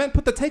Chinese, I meant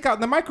put the takeout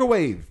in the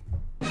microwave.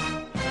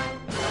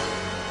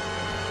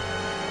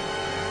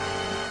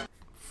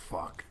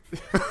 Fuck.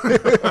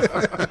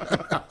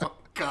 Oh,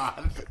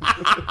 God.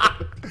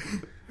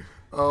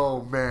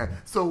 Oh, man.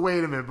 So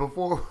wait a minute.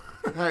 Before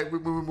we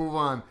move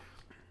on.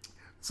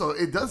 So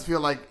it does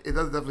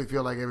definitely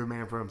feel like every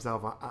man for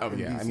himself. Oh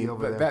yeah, DC I mean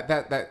over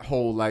there. that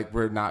whole like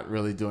we're not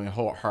really doing a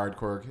whole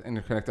hardcore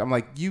interconnect. I'm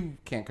like, you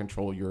can't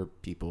control your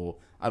people.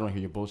 I don't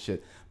hear your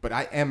bullshit. But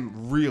I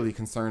am really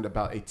concerned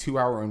about a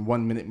 2-hour and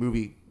 1 minute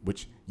movie,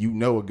 which a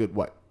good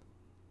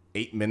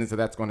 8 minutes of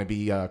that's going to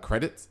be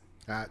credits.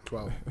 At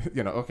 12.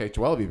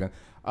 12 even.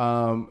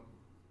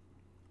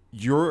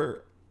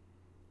 You're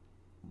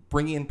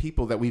bringing in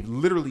people that we've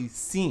literally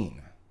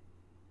seen.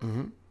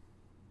 Mm-hmm.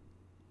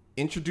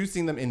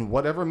 Introducing them in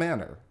whatever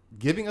manner,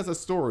 giving us a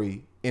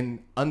story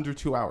in under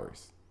 2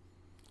 hours.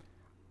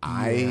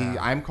 Yeah.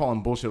 I'm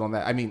calling bullshit on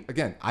that. I mean,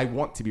 again, I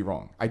want to be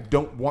wrong. I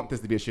don't want this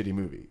to be a shitty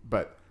movie,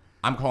 but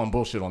I'm calling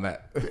bullshit on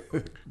that.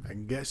 I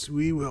guess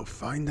we will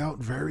find out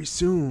very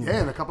soon.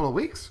 Yeah, in a couple of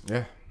weeks.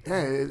 Yeah.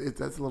 Yeah,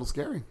 that's a little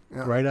scary.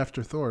 Yeah. Right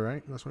after Thor,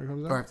 right? That's when it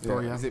comes out? Right after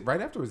Thor, yeah. Is it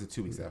right after or is it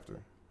 2 weeks after?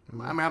 I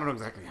mean, I don't know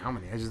exactly how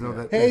many. I just know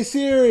that. Hey,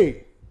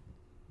 Siri!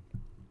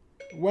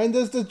 When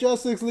does the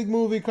Justice League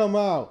movie come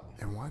out?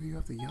 And why do you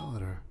have to yell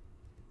at her?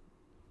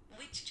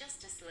 Which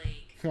Justice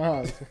League?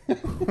 Oh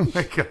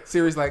my God.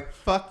 Siri's like,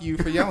 fuck you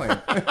for yelling.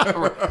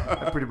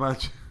 Pretty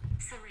much.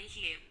 Sorry,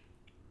 Hugh.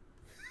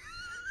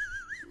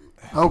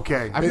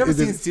 Okay. I've never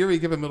seen Siri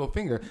give a middle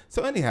finger.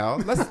 So anyhow,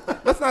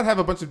 let's not have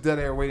a bunch of dead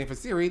air waiting for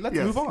Siri. Let's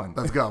move on.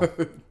 Let's go.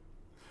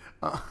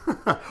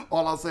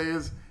 All I'll say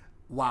is,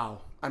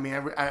 wow. I mean,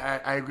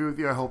 I agree with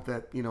you. I hope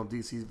that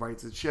DC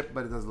rights its ship,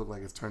 but it doesn't look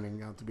like it's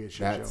turning out to be a shit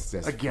show. That's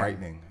just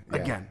frightening. Yeah.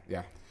 Again.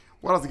 Yeah.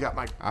 What else you got,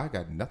 Mike? I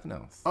got nothing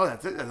else. Oh,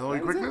 that's it. That's all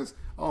your quick news.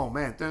 Oh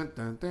man, dun,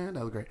 dun, dun.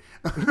 That was great.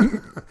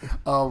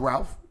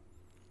 Ralph.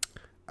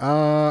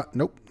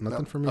 Nope,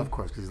 nothing for me. Of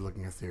course, because he's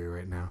looking at Siri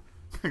right now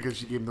because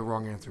she gave him the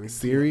wrong answer.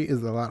 Siri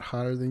is a lot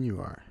hotter than you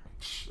are.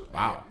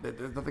 Wow.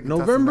 There's nothing.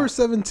 November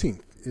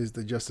 17th is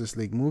the Justice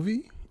League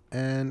movie,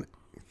 and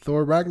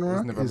Thor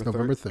Ragnarok is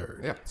November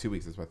 3rd. Yeah, 2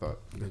 weeks is what I thought.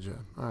 Good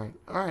job. All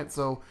right.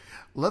 So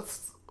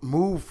let's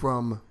move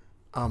from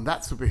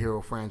that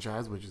superhero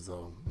franchise, which is a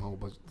whole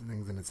bunch of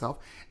things in itself,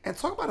 and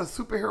talk about a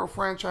superhero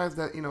franchise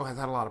that has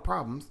had a lot of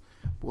problems.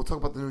 But we'll talk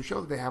about the new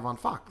show that they have on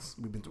Fox.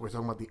 We're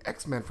talking about the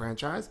X-Men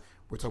franchise.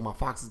 We're talking about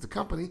Fox as the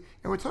company,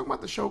 and we're talking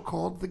about the show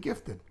called The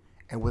Gifted.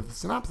 And with the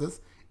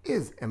synopsis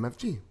is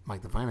MFG,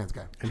 Mike the Finance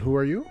Guy. And who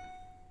are you?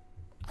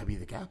 I be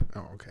the Cap.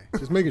 Oh, okay.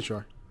 Just making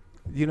sure.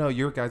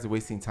 Your guys are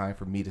wasting time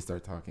for me to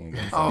start talking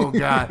again. So. Oh,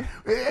 God.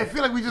 I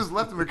feel like we just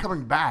left and we're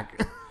coming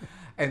back.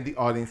 And the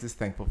audience is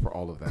thankful for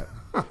all of that.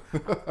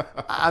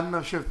 I'm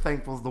not sure if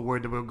thankful is the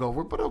word that we'll go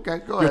for, but okay,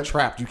 go ahead. You're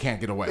trapped. You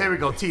can't get away. There we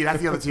go. T.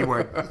 That's the other T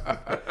word.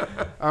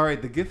 All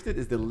right. The Gifted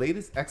is the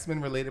latest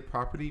X-Men related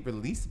property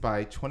released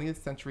by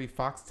 20th Century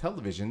Fox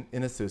Television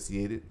in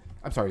association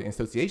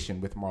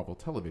with Marvel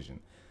Television.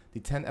 The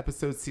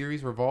 10-episode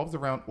series revolves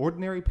around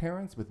ordinary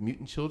parents with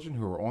mutant children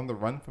who are on the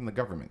run from the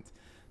government.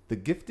 The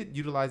Gifted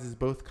utilizes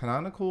both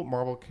canonical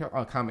Marvel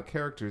comic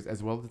characters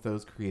as well as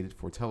those created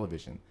for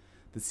television.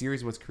 The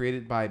series was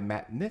created by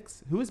Matt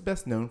Nix, who is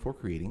best known for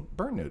creating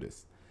Burn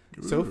Notice.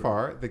 So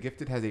far, The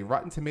Gifted has a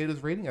Rotten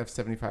Tomatoes rating of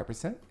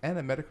 75% and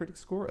a Metacritic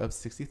score of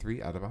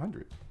 63 out of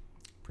 100.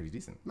 Pretty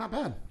decent. Not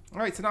bad. All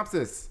right,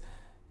 synopsis.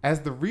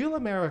 As the real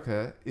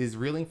America is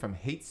reeling from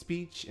hate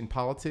speech in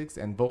politics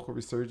and vocal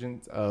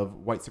resurgence of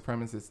white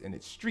supremacists in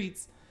its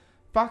streets,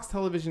 Fox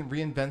Television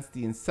reinvents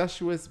the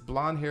incestuous,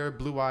 blonde-haired,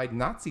 blue-eyed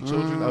Nazi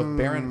children of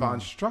Baron von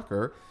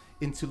Strucker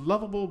into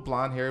lovable,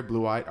 blonde-haired,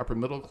 blue-eyed,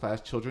 upper-middle-class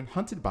children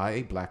hunted by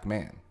a black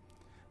man.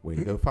 Way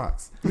to go,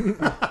 Fox.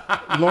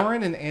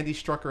 Lauren and Andy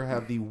Strucker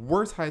have the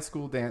worst high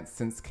school dance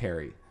since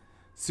Carrie.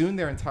 Soon,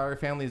 their entire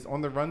family is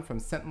on the run from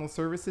Sentinel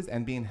services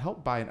and being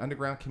helped by an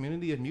underground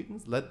community of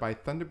mutants led by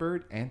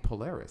Thunderbird and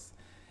Polaris.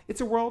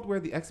 It's a world where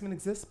the X-Men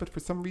exist, but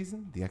for some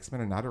reason, the X-Men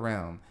are not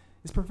around.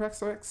 Is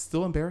Professor X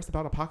still embarrassed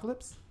about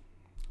Apocalypse?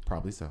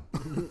 Probably so.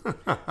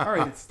 All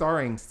right, it's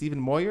starring Stephen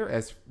Moyer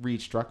as Reed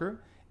Strucker,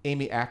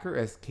 Amy Acker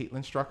as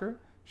Caitlin Strucker,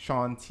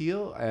 Sean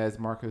Teal as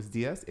Marcos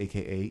Diaz,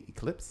 a.k.a.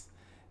 Eclipse,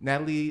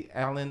 Natalie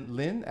Allen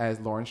Lynn as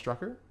Lauren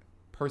Strucker,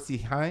 Percy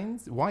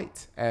Hines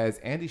White as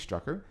Andy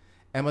Strucker,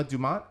 Emma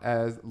Dumont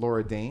as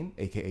Laura Dane,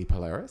 a.k.a.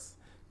 Polaris,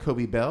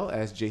 Kobe Bell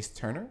as Jace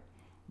Turner,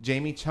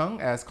 Jamie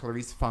Chung as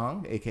Clarice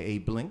Fong, a.k.a.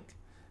 Blink,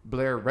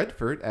 Blair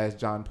Redford as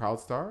John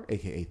Proudstar,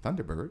 a.k.a.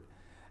 Thunderbird,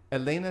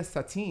 Elena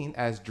Satine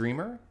as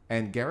Dreamer,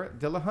 and Garrett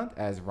Dillahunt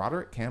as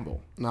Roderick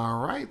Campbell.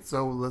 All right,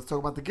 so let's talk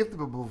about The Gifted.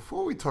 But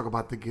before we talk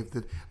about The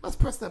Gifted, let's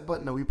press that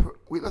button that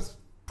let's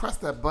press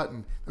that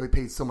button that we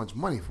paid so much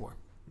money for.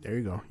 There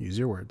you go. Use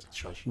your words.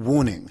 Shush.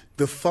 Warning.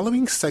 The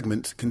following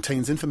segment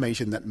contains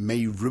information that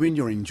may ruin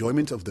your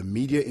enjoyment of the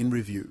media in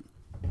review.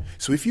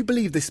 So if you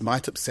believe this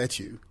might upset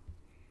you,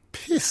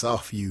 piss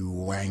off, you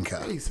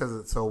wanker. He says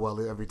it so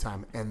well every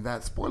time. And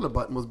that spoiler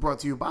button was brought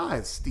to you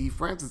by Steve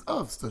Francis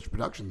of Stush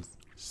Productions.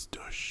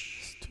 Stush.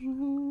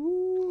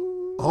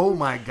 Oh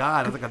my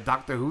God, it's like a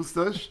Doctor Who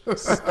stush.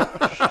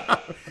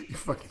 You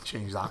fucking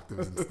changed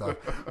octaves and stuff.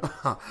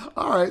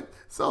 All right,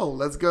 so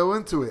let's go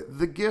into it.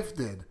 The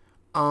Gifted.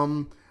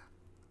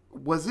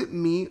 Was it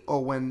me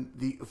or when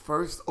the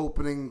first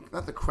opening,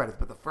 not the credits,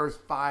 but the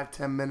first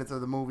 5-10 minutes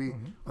of the movie,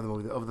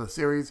 of the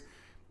series,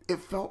 it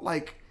felt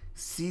like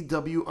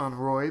CW on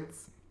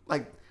roids,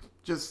 like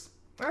just.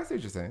 I see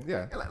what you're saying.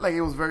 Yeah, like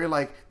it was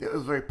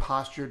very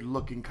postured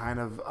looking kind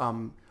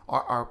of.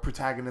 Our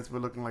protagonists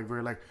were looking like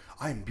very like,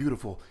 I am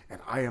beautiful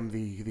and I am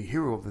the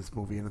hero of this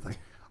movie, and it's like,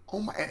 oh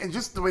my, and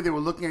just the way they were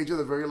looking at each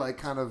other, very like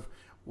kind of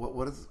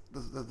what is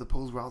the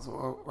pose Ralph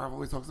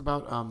always talks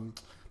about,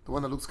 the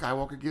one that Luke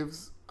Skywalker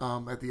gives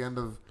at the end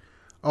of.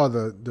 Oh,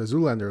 the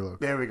Zoolander look.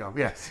 There we go.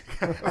 Yes,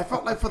 I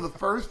felt like for the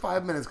first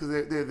 5 minutes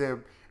because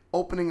they're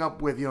opening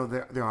up with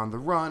they're on the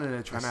run and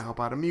they're trying to help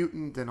out a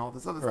mutant and all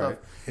this other stuff.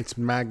 It's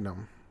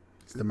Magnum.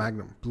 It's the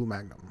Magnum, Blue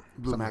Magnum.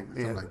 Magnum,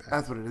 yeah, like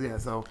that's what it is. Yeah,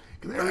 so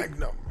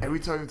every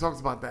time he talks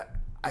about that,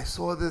 I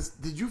saw this.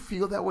 Did you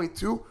feel that way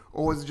too,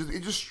 or was it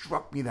just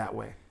struck me that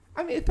way?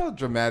 I mean, it felt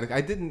dramatic.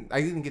 I didn't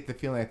get the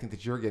feeling I think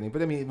that you're getting,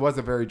 but I mean, it was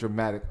a very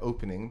dramatic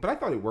opening. But I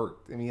thought it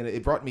worked. I mean,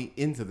 it brought me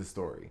into the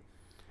story.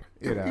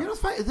 You know, it's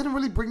fine. It didn't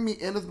really bring me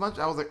in as much.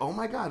 I was like, oh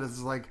my god, this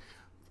is like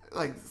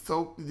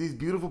so these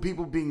beautiful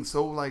people being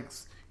so like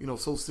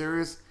so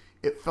serious.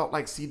 It felt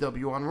like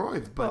CW on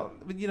roids. But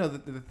you know,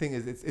 the thing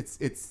is,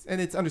 it's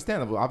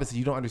understandable. Obviously,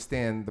 you don't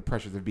understand the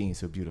pressures of being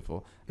so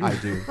beautiful. I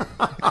do.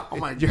 Oh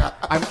my god,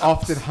 I'm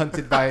often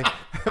hunted by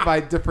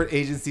different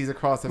agencies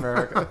across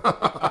America.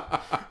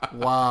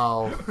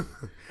 Wow.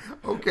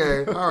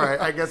 Okay, all right.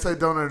 I guess I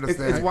don't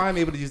understand. It's why I'm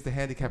able to use the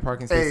handicap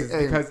parking spaces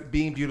because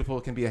being beautiful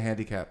can be a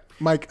handicap.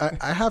 Mike,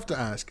 I have to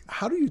ask,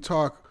 how do you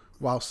talk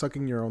while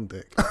sucking your own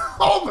dick?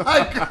 Oh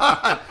my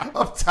god!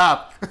 Up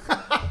top.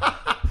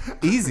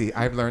 Easy.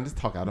 I've learned to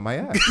talk out of my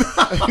ass.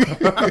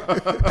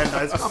 And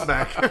nice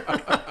comeback.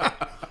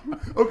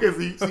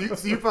 Okay, so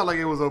you felt like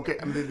it was okay.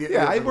 I mean,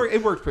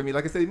 it worked for me.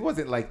 Like I said, it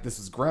wasn't like this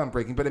was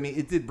groundbreaking, but I mean,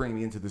 it did bring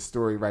me into the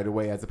story right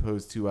away, as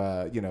opposed to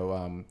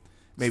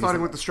maybe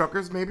starting with the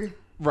Struckers, maybe.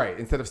 Right.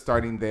 Instead of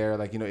starting there,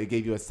 like, it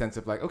gave you a sense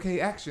of like, okay,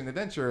 action,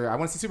 adventure. I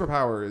want to see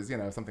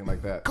superpowers, something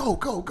like that.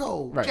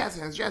 Go. Right. Jazz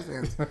hands.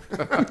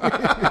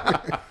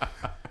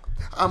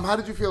 How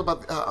did you feel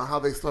about how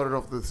they started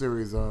off the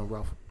series,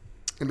 Ralph?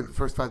 In the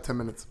first 5-10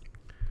 minutes.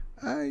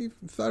 I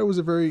thought it was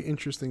a very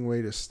interesting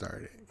way to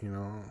start it.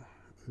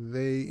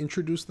 They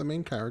introduced the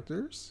main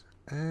characters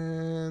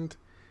and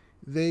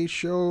they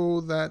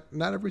show that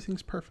not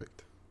everything's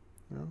perfect.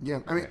 Yeah,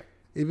 I mean,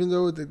 even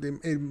though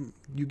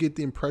you get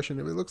the impression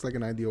of it looks like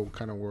an ideal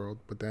kind of world,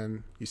 but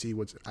then you see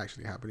what's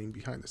actually happening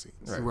behind the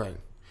scenes. Right.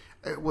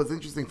 What's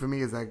interesting for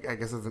me is I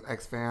guess as an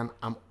X fan,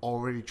 I'm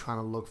already trying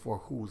to look for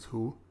who's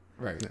who.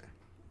 Right. Yeah.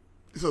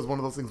 So it's one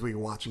of those things where you're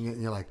watching it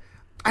and you're like,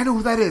 I know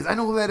who that is.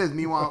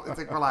 Meanwhile, it's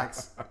like,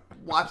 relax.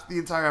 Watch the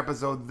entire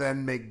episode,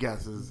 then make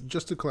guesses.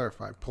 Just to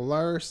clarify,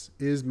 Polaris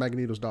is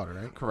Magneto's daughter,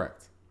 right?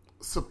 Correct.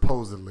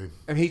 Supposedly.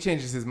 And he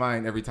changes his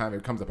mind every time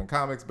it comes up in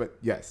comics, but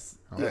yes.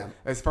 Yeah.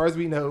 As far as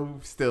we know,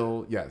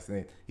 still, yes.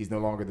 And he's no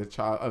longer the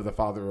child of the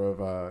father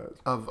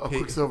of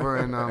Quicksilver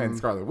and and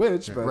Scarlet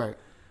Witch, but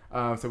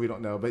right. So we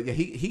don't know. But yeah,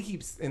 he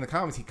keeps in the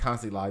comics. He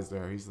constantly lies to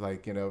her. He's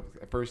like,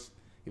 at first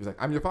he was like,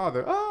 "I'm your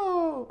father."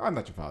 Oh, I'm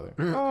not your father.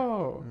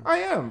 Oh, I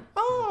am.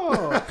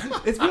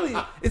 Oh, it's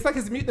like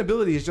his mutant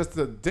ability is just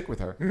to dick with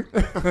her.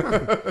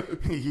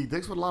 He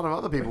dicks with a lot of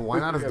other people. Why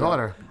not his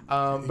daughter?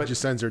 But he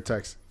just sends her a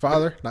text.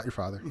 Father, not your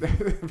father.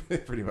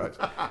 Pretty much.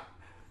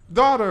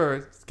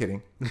 Daughter. Just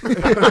kidding.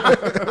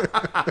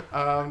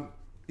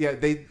 Yeah,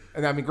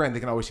 granted, they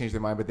can always change their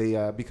mind, but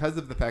they because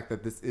of the fact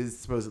that this is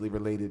supposedly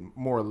related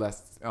more or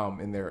less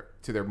to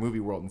their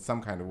movie world in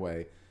some kind of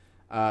way,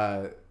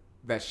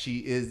 that she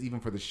is, even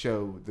for the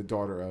show, the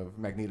daughter of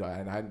Magneto.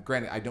 And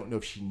granted, I don't know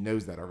if she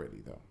knows that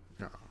already, though.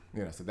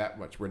 No. So that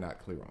much we're not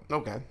clear on.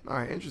 Okay. All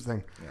right.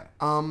 Interesting. Yeah.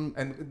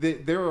 And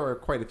there are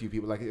quite a few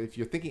people. Like, if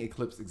you're thinking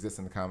Eclipse exists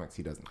in the comics,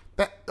 he doesn't.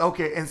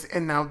 Okay.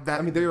 And now that...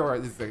 I mean, there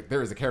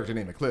is a character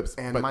named Eclipse,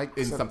 and but Mike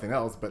something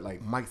else, but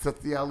like... Mike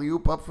sets the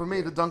alley-oop up for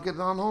me to dunk it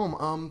on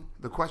home.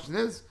 The question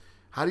is,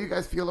 how do you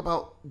guys feel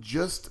about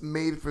just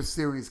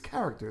made-for-series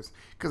characters?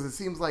 Because it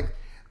seems like...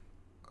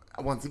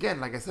 Once again,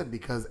 like I said,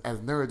 because as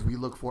nerds, we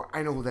look for,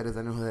 I know who that is,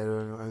 I know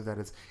who that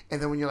is. And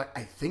then when you're like,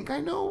 I think I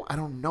know, I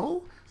don't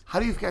know.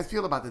 How do you guys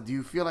feel about that? Do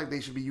you feel like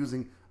they should be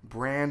using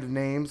brand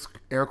names,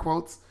 air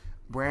quotes,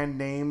 brand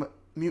name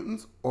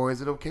mutants? Or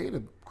is it okay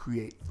to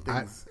create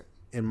things?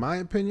 In my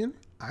opinion,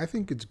 I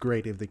think it's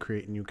great if they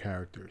create new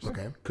characters.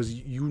 Okay. Because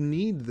you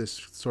need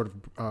this sort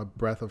of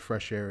breath of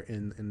fresh air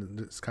in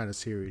this kind of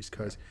series.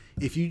 Because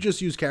if you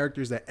just use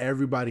characters that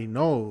everybody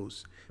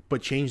knows,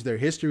 but change their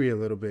history a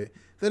little bit,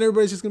 then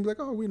everybody's just going to be like,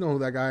 oh, we know who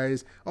that guy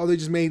is. Oh, they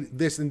just made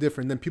this and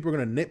different. Then people are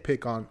going to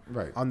nitpick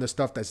on the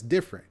stuff that's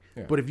different.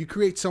 Yeah. But if you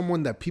create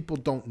someone that people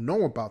don't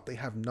know about, they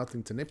have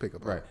nothing to nitpick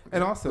about. Right.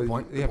 And also,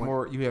 you have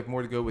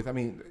more to go with. I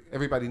mean,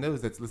 everybody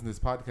knows that's listened to this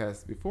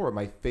podcast before.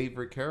 My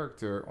favorite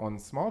character on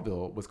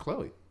Smallville was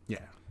Chloe. Yeah.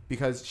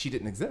 Because she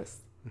didn't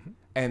exist. Mm-hmm.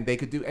 And they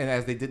could do, and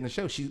as they did in the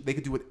show, they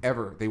could do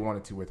whatever they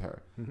wanted to with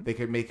her. Mm-hmm. They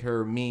could make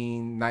her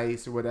mean,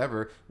 nice, or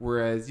whatever.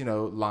 Whereas,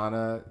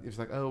 Lana, it was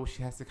like, oh,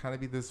 she has to kind of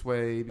be this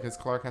way because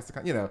Clark has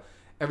to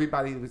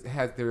everybody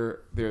has their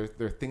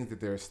things that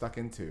they're stuck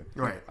into.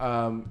 Right.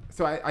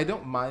 So I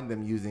don't mind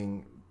them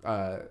using,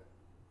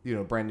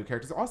 brand new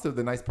characters. Also,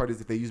 the nice part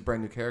is if they use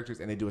brand new characters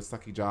and they do a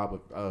sucky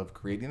job of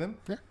creating them,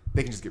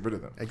 they can just get rid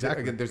of them.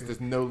 Exactly. Again, there's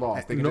no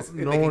loss. They can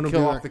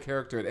kill off the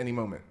character at any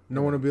moment.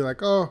 No one will be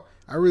like, oh,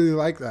 I really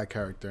like that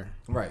character.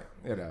 Right.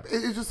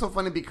 It's just so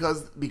funny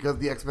because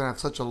the X-Men have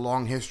such a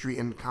long history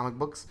in comic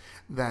books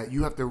that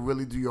you have to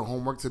really do your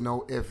homework to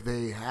know if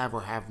they have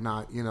or have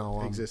not,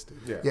 existed.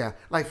 Yeah.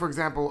 Like, for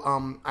example,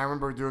 I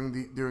remember during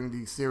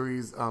the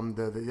series,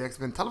 the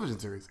X-Men television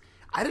series,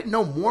 I didn't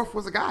know Morph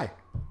was a guy.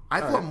 I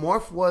thought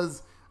Morph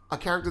was a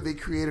character they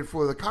created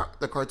for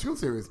the cartoon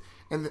series,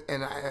 and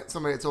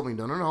somebody told me,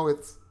 no,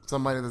 it's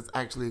somebody that's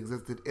actually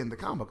existed in the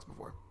comics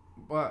before.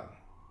 Well,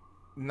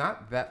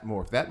 not that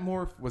Morph. That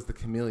Morph was the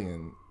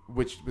Chameleon,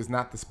 which was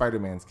not the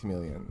Spider-Man's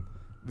Chameleon.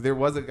 there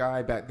was a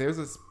guy back. There's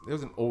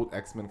an old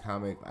X-Men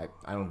comic.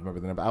 I don't remember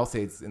the number. I'll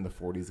say it's in the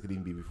 40s. It could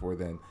even be before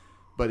then.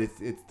 But it's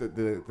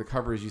the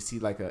cover is you see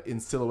like in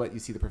silhouette you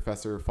see the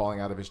professor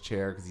falling out of his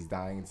chair because he's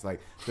dying. It's like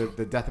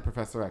the death of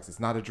Professor X. It's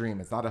not a dream.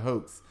 It's not a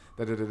hoax.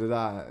 Da da da da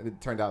da. It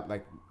turned out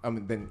like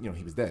then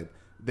he was dead.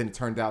 Then it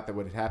turned out that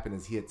what had happened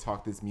is he had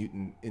talked this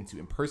mutant into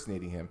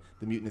impersonating him.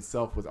 The mutant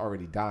itself was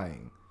already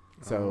dying.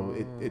 So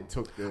it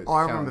took the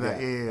I remember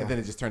that. Yeah. And then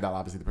it just turned out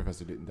obviously the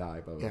professor didn't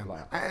die. Blah blah Yeah,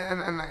 blah.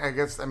 and I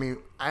guess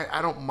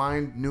I don't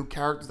mind new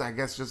characters. I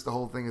guess just the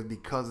whole thing is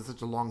because it's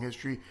such a long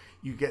history.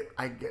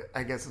 I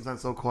get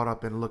sometimes so caught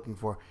up in looking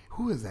for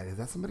who is that? Is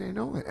that somebody I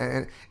know?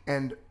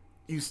 And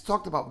you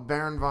talked about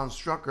Baron von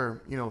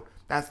Strucker.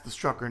 That's the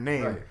Strucker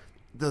name. Right.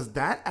 Does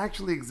that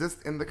actually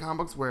exist in the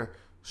comics where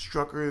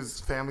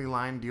Strucker's family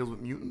line deals with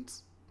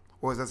mutants,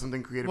 or is that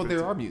something created? Well,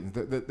 there are mutants.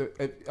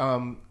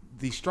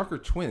 The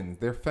Strucker twins,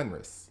 they're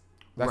Fenris.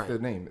 That's Right. their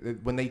name.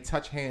 When they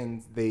touch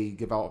hands, they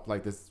give out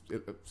like this,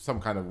 some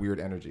kind of weird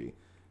energy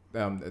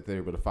that they're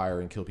able to fire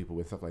and kill people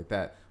with, stuff like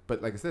that.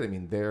 But like I said,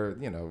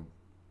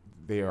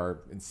 they are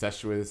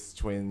incestuous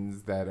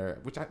twins that are,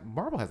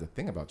 Marvel has a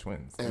thing about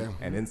twins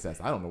and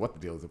incest. I don't know what the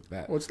deal is with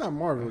that. Well, it's not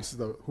Marvel. It's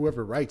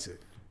whoever writes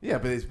it. Yeah,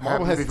 but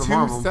Marvel has to be two for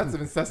Marvel. sets of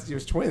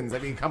incestuous twins. I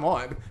mean, come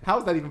on. How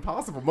is that even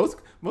possible?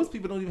 Most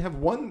people don't even have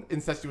one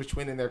incestuous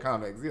twin in their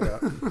comics,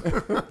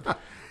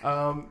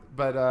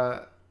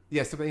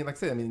 Yeah, so like I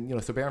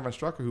said, so Baron von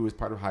Strucker, who was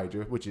part of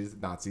Hydra, which is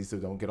Nazis, so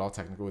don't get all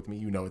technical with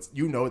me. It's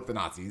the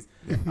Nazis.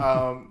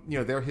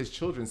 They're his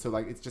children. So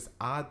like, it's just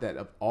odd that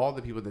of all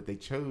the people that they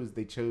chose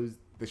the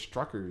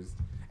Struckers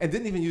and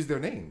didn't even use their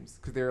names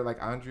because they're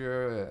like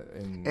Andrea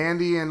and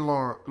Andy and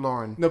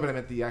Lauren. No, but I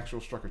meant the actual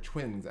Strucker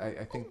twins.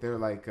 I think they're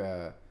like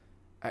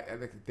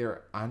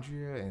they're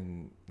Andrea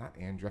and not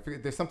Andrea. I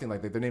forget. There's something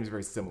like that. Their names are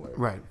very similar.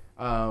 Right.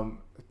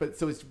 But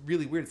so it's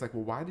really weird. It's like,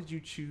 well, why did you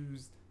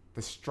choose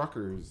the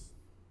Struckers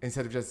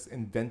instead of just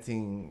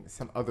inventing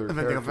some other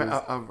characters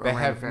that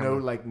have no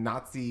like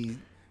Nazi?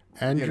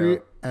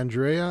 Andrea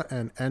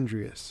and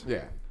Andreas.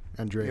 Yeah.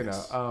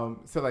 Andreas. So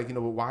like,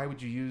 well, why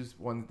would you use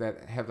ones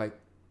that have like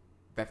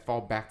that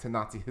fall back to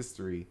Nazi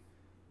history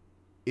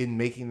in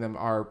making them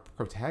our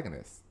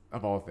protagonists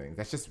of all things?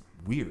 That's just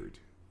weird.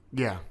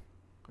 Yeah.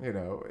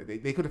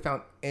 They could have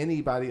found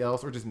anybody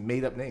else or just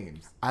made up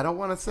names. I don't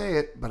want to say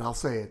it, but I'll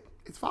say it.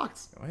 It's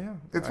Fox. Oh yeah,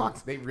 It's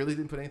Fox. They really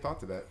didn't put any thought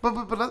to that.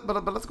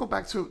 But let's go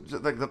back to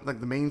like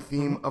the main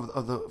theme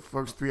of the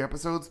first 3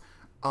 episodes.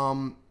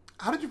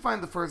 How did you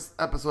find the first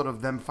episode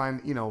of them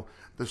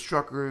the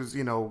Struckers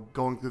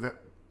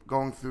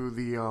going through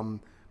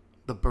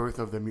the birth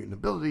of their mutant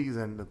abilities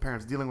and the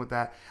parents dealing with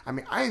that? I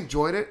mean, I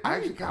enjoyed it. I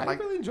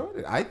really enjoyed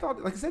it. I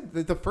thought, like I said,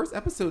 the first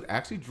episode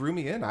actually drew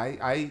me in.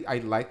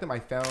 I liked them. I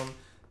found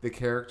the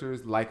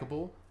characters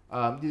likable.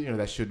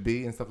 That should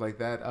be and stuff like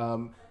that.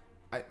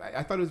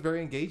 I thought it was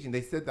very engaging.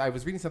 They said, I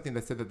was reading something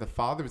that said that the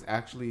father was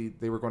actually,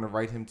 they were going to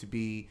write him to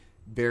be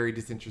very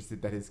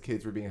disinterested that his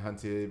kids were being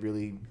hunted,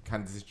 really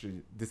kind of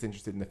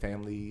disinterested in the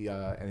family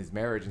and his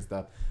marriage and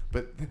stuff.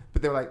 But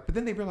they're like, but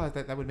then they realized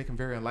that would make him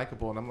very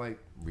unlikable. And I'm like,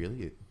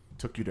 really? It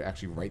took you to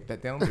actually write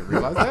that down to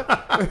realize that?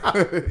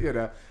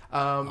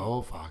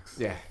 Fox.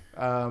 Yeah.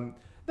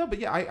 No, but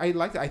yeah, I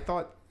liked it. I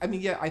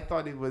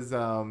thought it was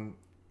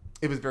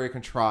very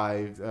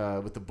contrived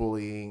with the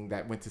bullying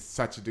that went to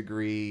such a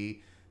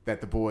degree that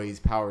the boy's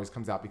powers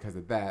comes out because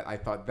of that. I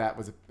thought I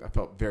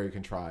felt very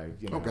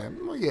contrived. Okay.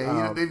 Well,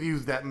 yeah, they've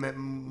used that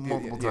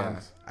multiple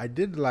times. I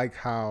did like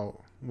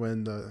how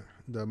when the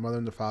mother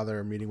and the father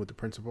are meeting with the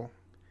principal,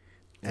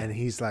 and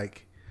he's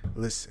like,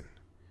 listen,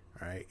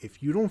 all right,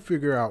 if you don't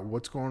figure out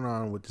what's going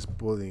on with this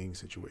bullying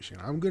situation,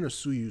 I'm going to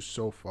sue you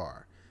so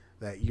far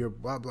that your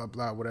blah, blah,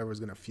 blah, whatever is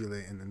going to feel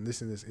it. And then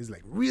this and this is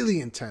like really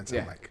intense.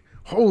 Yeah. I'm like,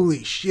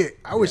 holy shit.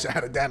 I wish I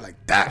had a dad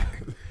like that.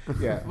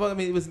 Yeah. Well, I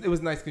mean, it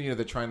was nice because,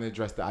 they're trying to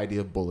address the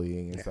idea of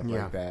bullying and stuff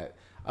like that.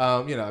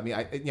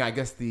 I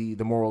guess the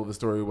moral of the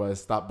story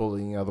was stop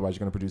bullying, otherwise you're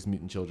going to produce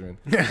mutant children.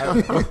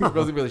 I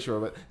wasn't really sure,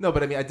 but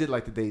I mean, I did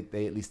like that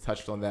they at least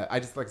touched on that.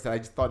 Like I said, I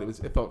just thought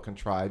it felt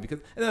contrived because,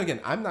 and then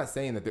again, I'm not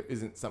saying that there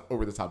isn't some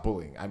over the top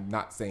bullying. I'm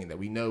not saying that.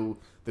 We know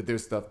that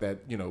there's stuff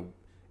that,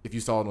 if you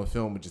saw it on a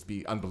film would just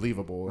be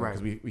unbelievable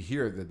because we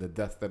hear the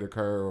deaths that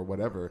occur or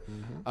whatever.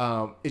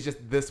 Mm-hmm. It's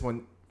just this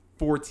one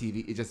for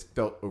TV, it just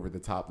felt over the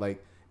top.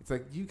 Like, it's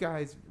like, you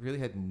guys really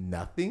had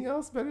nothing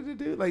else better to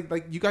do? Like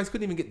you guys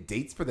couldn't even get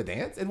dates for the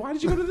dance? And why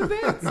did you go to the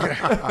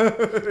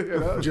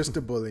dance? Just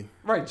a bully.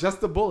 Right,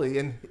 just a bully.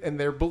 And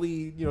their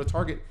bully,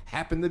 target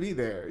happened to be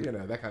there.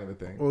 That kind of a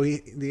thing. Well,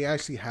 they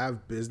actually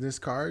have business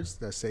cards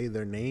that say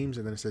their names,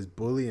 and then it says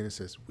bully, and it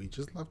says, we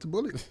just love to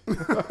bully.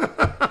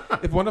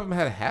 If one of them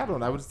had a hat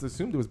on, I would just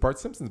assumed it was Bart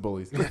Simpson's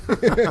bullies.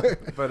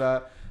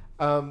 But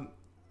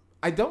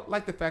I don't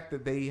like the fact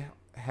that they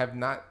have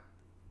not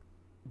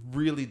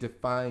really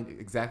defined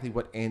exactly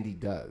what Andy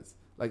does.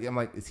 Like, I'm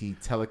like, is he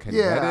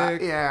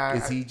telekinetic? Yeah.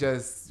 Is he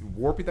just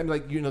warping? I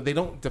mean, they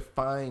don't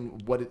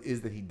define what it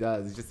is that he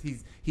does. It's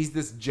just he's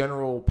this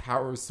general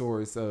power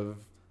source of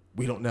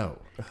we don't know.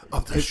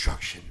 Of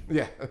destruction.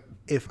 Yeah.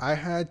 If I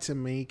had to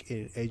make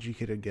an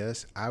educated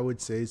guess, I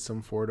would say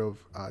some sort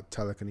of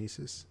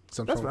telekinesis.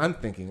 That's what I'm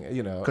thinking,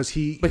 you know. 'Cause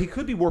but he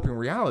could be warping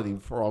reality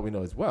for all we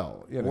know as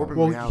well. You know? Warping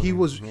Well,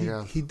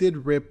 reality, he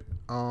did rip.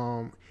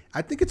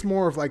 I think it's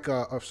more of like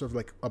a sort of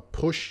like a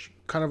push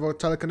kind of a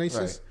telekinesis.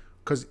 Right.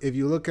 Because if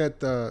you look at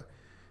the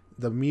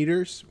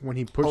meters when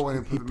he pushed, when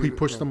he put the he meter-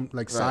 pushed yeah. them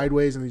like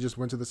sideways, and he just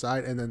went to the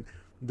side, and then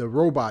the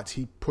robots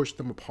he pushed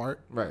them apart,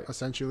 Right.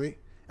 essentially,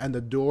 and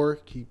the door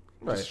he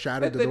Right. just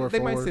shattered They- the door they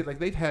forward. might say like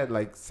they've had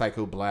like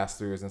psycho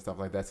blasters and stuff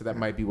like that, so that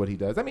might be what he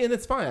does. I mean, and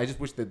it's fine. I just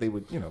wish that they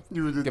would, you know,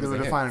 You would- give they us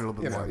would a define hint, it a little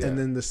bit you know, more. yeah. And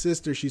then the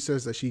sister, she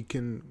says that she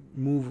can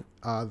move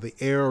the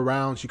air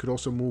around. She could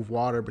also move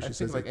water, but I she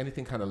think says like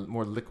anything kind of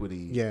more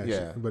liquidy. yeah,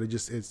 yeah. but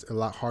it's a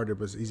lot harder,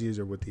 but it's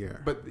easier with the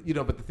air. But you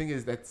know, but the thing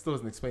is that still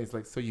doesn't explain. It's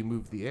like, so you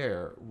move the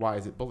air. Why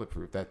is it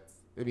bulletproof? That's,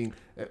 I mean,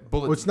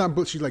 bullet. Well, it's not,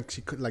 but she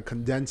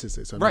condenses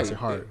it, so it right. makes it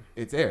hard.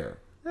 It's air.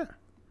 Yeah.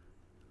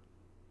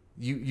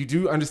 You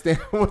do understand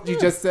what you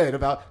just said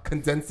about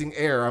condensing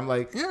air. I'm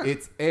like, Yeah.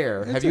 it's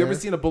air. It's Have you ever air.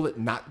 seen a bullet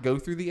not go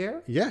through the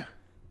air? Yeah.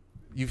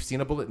 You've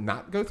seen a bullet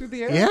not go through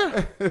the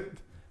air? Yeah.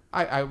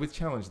 I would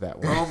challenge that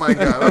one. Oh my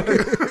god.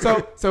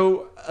 Okay.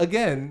 So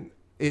again,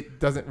 it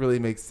doesn't really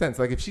make sense.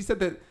 Like if she said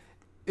that,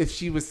 if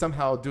she was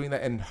somehow doing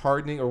that and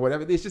hardening or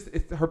whatever,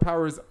 her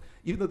powers.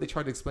 Even though they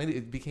tried to explain it,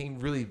 it became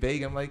really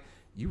vague. I'm like,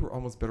 you were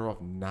almost better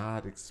off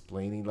not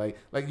explaining. Like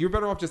you're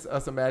better off just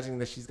us imagining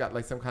that she's got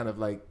like some kind of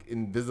like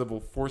invisible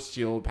force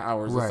shield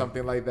powers or Right.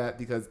 something like that.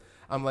 Because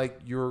I'm like,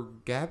 you're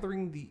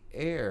gathering the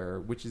air,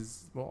 which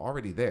is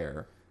already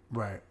there,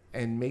 Right.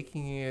 and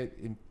making it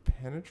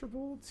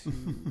impenetrable to.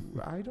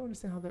 I don't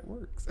understand how that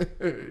works.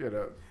 You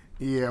know.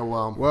 Yeah.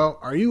 Well. Well,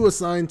 are you a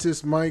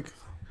scientist, Mike?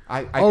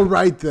 I All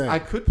right then. I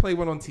could play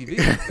one on TV,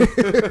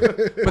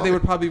 but they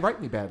would probably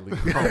write me badly.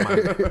 Oh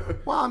my.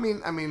 Well,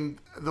 I mean,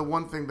 the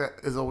one thing that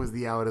is always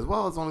the out as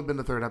well. It's only been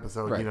the third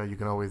episode. Right. You know, you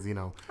can always,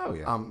 Oh,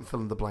 yeah. fill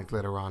in the blank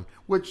later on,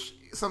 which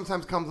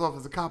sometimes comes off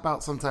as a cop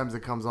out. Sometimes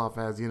it comes off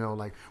as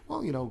like,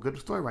 well, good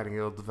story writing.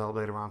 It'll develop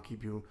later on.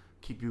 Keep you,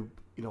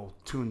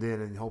 tuned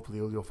in, and hopefully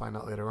you'll find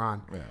out later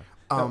on.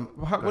 Yeah.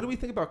 What What do we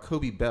think about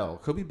Kobe Bell?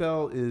 Kobe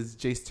Bell is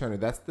Jace Turner.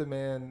 That's the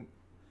man.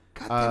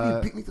 God damn,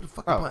 you beat me to the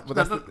fucking punch. Well,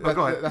 that's, No, the, no,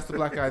 go ahead. that's the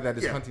black guy that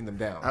is Yeah. hunting them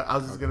down. I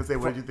was just gonna say,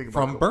 what did you think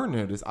From about Burn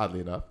Notice, oddly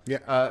enough.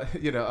 Yeah.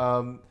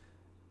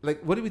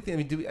 Like, what do we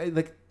think? I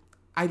mean,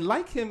 I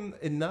like him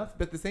enough,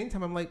 but at the same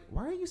time, I'm like,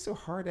 why are you so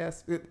hard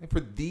ass for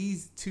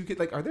these two kids?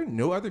 Like, are there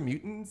no other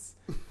mutants?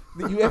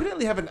 You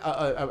evidently have an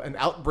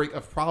outbreak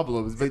of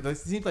problems, but it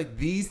seems like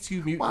these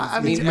two mutants Well, I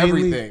mean, mean it's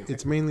everything.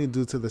 It's mainly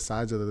due to the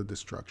size of the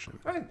destruction.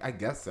 I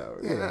guess so.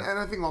 Yeah, and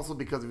I think also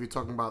because if you're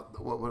talking about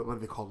what do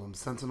they call them,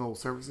 Sentinel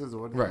Services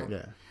or what? Right.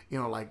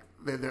 Yeah. Like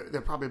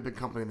they're probably a big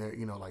company. And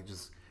they're like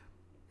just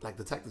like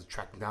detectives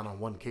tracking down on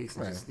one case.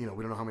 And Right. just we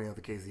don't know how many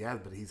other cases he has,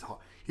 but he's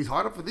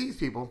hard up for these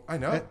people. I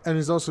know. And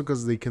it's also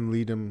because they can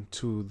lead him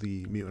to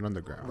the mutant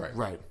underground. Right.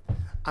 Right.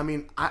 I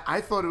mean,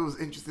 I thought it was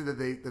interesting that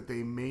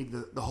they made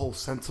the whole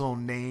Sentinel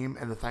name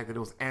and the fact that it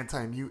was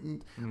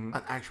anti-mutant an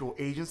actual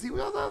agency.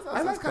 Well, I like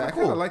that. that's kind I of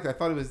kind cool. of like that. I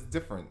thought it was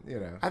different.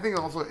 I think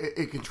also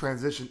it can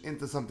transition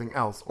into something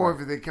else, or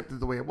if they kept it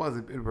the way it was,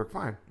 it worked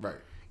fine. Right.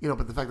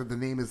 But the fact that the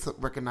name is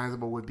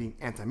recognizable with being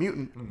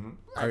anti-mutant,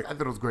 I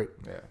thought it was great.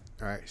 Yeah.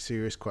 All right,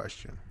 serious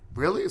question.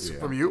 Really? It's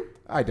from you?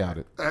 I doubt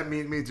it.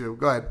 Me too.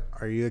 Go ahead.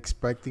 Are you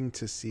expecting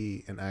to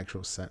see an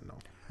actual Sentinel?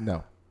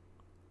 No.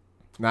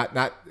 Not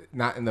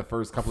in the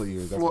first couple of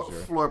years. That's for sure.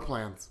 Floor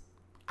plans.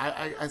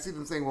 I see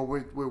them saying, well,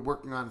 we're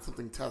working on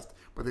something test,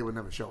 but they would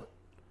never show it.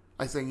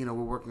 Like saying, we're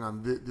working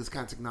on this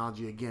kind of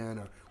technology again,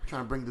 or we're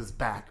trying to bring this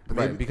back. But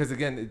Right, because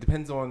again, it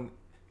depends on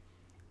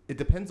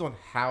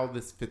how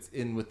this fits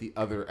in with the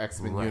other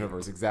X-Men Right.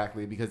 universe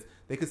exactly. Because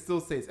they could still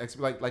say it's X,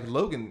 like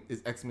Logan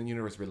is X-Men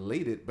universe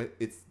related, but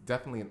it's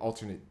definitely an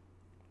alternate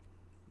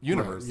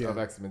universe Right, yeah. of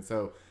X-Men.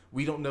 So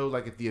we don't know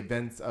like if the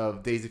events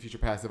of Days of Future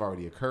Past have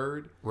already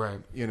occurred,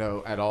 Right.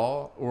 at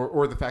all,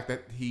 or the fact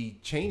that he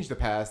changed the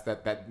past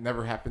that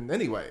never happened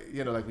anyway.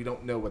 Like we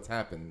don't know what's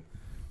happened.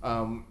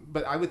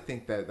 But I would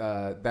think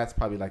that that's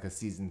probably like a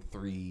season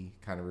 3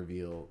 kind of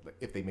reveal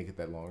if they make it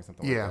that long or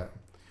something Yeah. like that.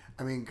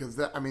 I mean, because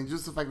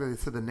just the fact that they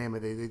said the name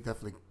of it, they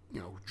definitely,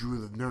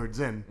 drew the nerds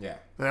in. Yeah.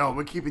 Like,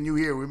 we're keeping you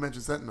here. We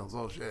mentioned Sentinels.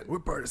 Oh, shit. We're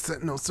part of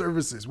Sentinel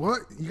Services.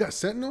 What? You got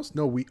Sentinels?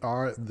 No, we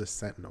are the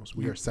Sentinels.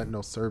 We are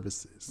Sentinel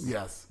Services.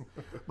 Yes,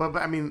 but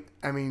I mean,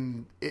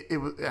 it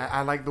was.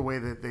 I like the way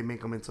that they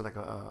make them into like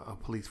a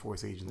police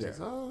force agency. Yeah.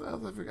 So I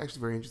was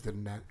actually very interested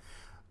in that.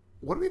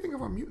 What do we think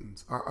of our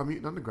mutants? Our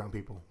mutant underground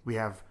people. We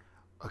have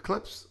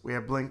Eclipse. We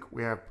have Blink.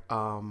 We have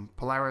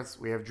Polaris.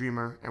 We have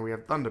Dreamer, and we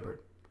have Thunderbird.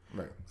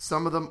 Right.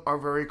 Some of them are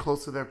very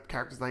close to their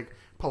characters, like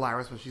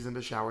Polaris when she's in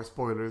the shower.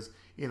 Spoilers,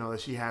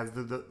 that she has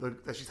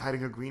that she's hiding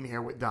her green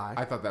hair with dye.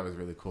 I thought that was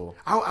really cool.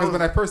 I Because was-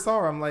 when I first saw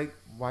her, I'm like,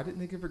 why didn't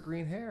they give her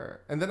green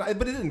hair? And then,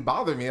 but it didn't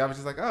bother me. I was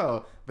just like,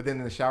 oh. But then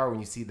in the shower, when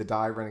you see the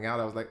dye running out,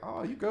 I was like,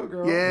 oh, you go,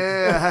 girl.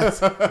 Yeah, I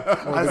saw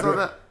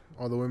that.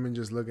 All the women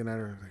just looking at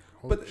her like,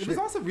 But it shit. was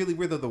also really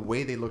weird though the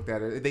way they looked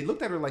at her. They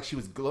looked at her like she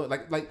was glowing.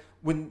 Like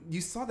when you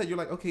saw that, you're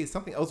like, okay, is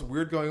something else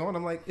weird going on?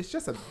 I'm like, it's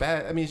just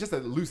it's just a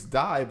loose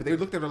dye. But they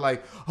looked at her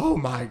like, oh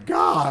my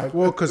god.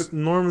 Well, because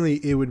normally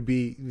it would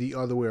be the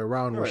other way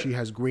around, where Right. she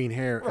has green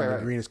hair and Right.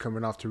 the green is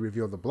coming off to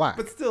reveal the black.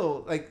 But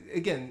still, like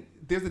again,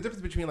 there's a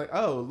difference between like,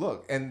 oh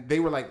look, and they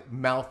were like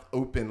mouth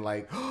open,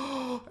 like,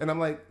 and I'm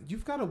like,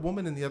 you've got a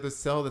woman in the other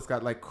cell that's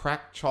got like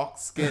cracked chalk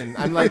skin.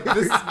 I'm like,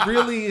 this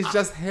really is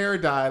just hair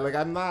dye. Like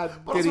I'm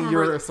not But also getting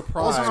remember- your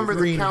surprise. also remember the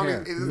green county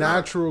hair, it is not-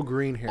 natural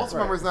green hair. Also,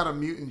 remember, it's not a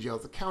mutant jail;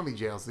 it's a county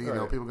jail. So you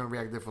know, Right. people are gonna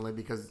react differently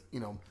because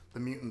the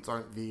mutants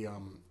aren't the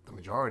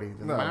majority; they're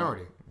the No.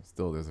 minority.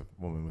 Still, there's a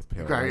woman with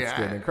pale Okay, white yeah.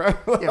 skin and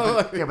crap.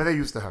 Yeah, but they're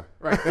used to her.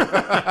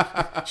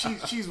 Right.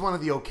 she's one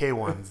of the okay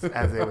ones,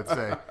 as they would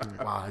say.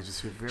 Wow, I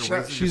just feel very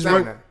racist She's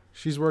saying work,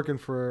 she's working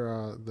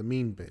for the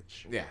mean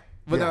bitch. Yeah.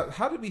 But Yeah. now,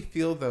 how did we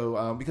feel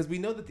though? Because we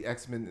know that the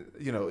X-Men,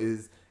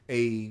 is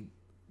a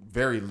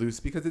very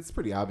loose, because it's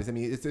pretty obvious. I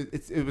mean,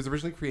 it was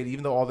originally created,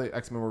 even though all the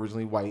X-Men were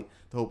originally white.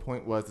 The whole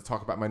point was to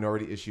talk about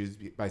minority issues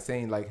by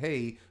saying like,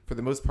 hey, for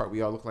the most part,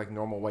 we all look like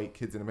normal white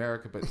kids in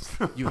America, but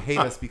you hate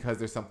us because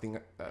there's something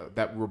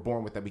that we're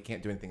born with that we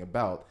can't do anything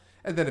about.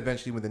 And then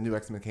eventually, when the new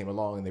X-Men came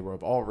along and they were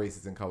of all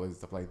races and colors and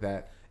stuff like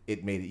that,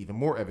 it made it even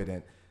more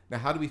evident. Now,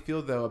 how do we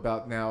feel though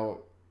about now?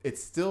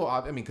 It's still,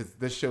 I mean, because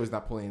this show is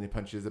not pulling any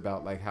punches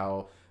about like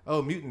how,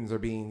 oh, mutants are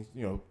being,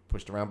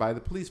 pushed around by the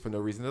police for no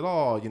reason at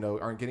all,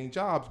 aren't getting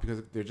jobs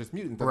because they're just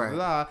mutants, blah, Right.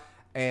 blah, blah.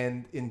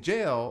 And in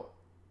jail,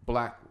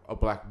 a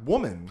black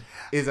woman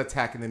is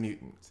attacking the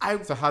mutants.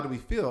 So how do we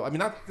feel? I mean,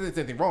 not that there's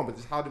anything wrong, but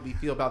just how do we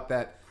feel about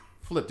that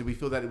flip? Do we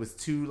feel that it was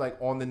too like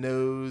on the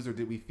nose, or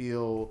did we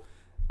feel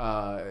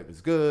it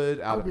was good,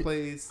 out of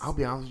place? I'll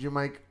be honest with you,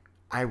 Mike.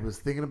 I was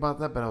thinking about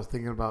that, but I was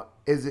thinking about,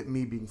 is it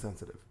me being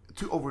sensitive?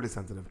 Too overly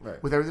sensitive.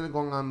 Right. With everything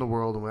going on in the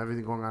world, and with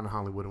everything going on in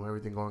Hollywood, and with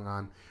everything going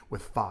on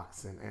with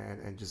Fox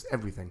and just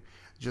everything.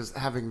 Just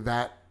having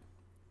that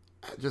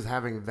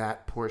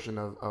portion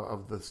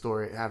of the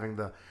story, having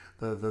the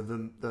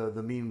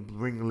mean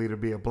ringleader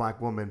be a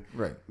black woman,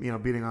 Right.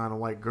 Beating on a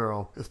white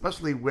girl,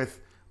 especially with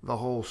the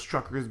whole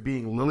Struckers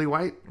being lily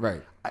white.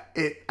 Right.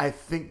 I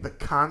think the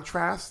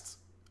contrasts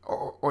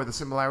or the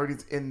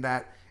similarities in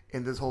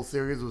this whole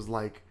series was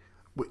like,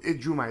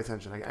 it drew my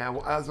attention.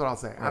 That's what I'll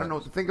say. I don't know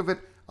what to think of it.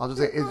 I'll just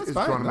say it's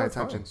fine. drawn my That's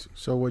fine. attention.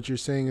 So what you're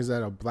saying is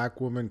that a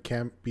black woman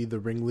can't be the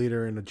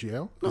ringleader in a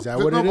jail? Is that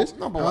No, what it no, is?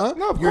 no, but- Huh?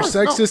 no, of You're course,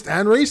 sexist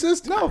and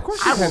racist? No, of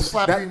course I you will can.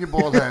 slap That- you in your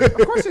bald head. Of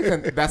course you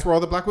can. That's where all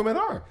the black women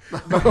are.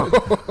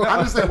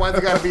 I'm just saying, why's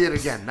it got to be it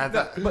again?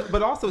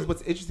 But also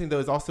what's interesting though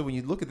is also when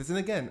you look at this, and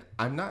again,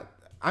 I'm not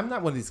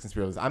one of these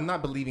conspirators. I'm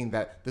not believing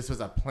that this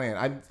was a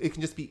plan. It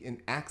can just be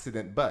an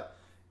accident, but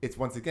it's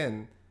once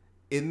again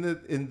in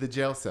the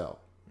jail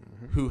cell.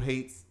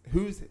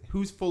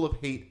 Who's full of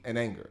hate and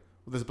anger?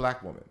 Well, this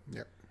black woman.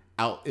 Yep.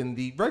 Out in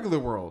the regular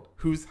world,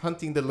 who's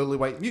hunting the lily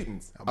white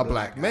mutants? A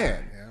black guy,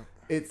 man. yeah.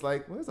 It's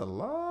like, well, there's a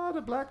lot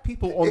of black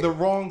people on the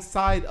wrong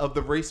side of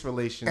the race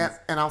relations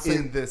and I'll say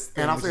in this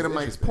thing, and I'll which say is to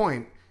Mike's interesting.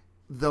 point,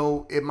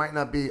 though it might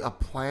not be a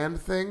planned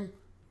thing,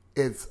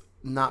 it's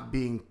not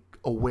being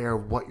aware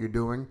of what you're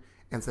doing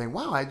and saying,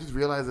 wow, I just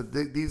realized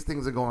that these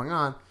things are going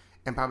on,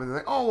 and probably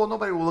like, oh, well,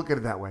 nobody will look at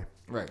it that way.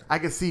 Right. I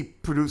can see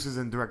producers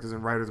and directors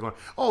and writers going,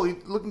 oh, you're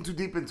looking too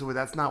deep into it.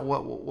 That's not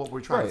what we're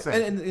trying to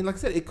say. And like I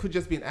said, it could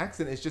just be an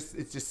accident. It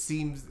just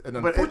seems an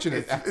But unfortunate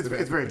it's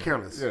accident. very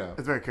careless. Yeah.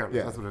 It's very careless.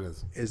 Yeah. That's what it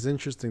is. It's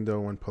interesting, though,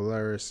 when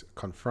Polaris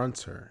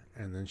confronts her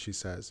and then she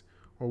says,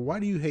 well,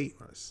 why do you hate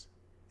us?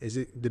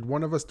 Did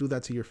one of us do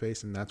that to your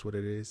face and that's what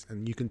it is?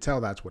 And you can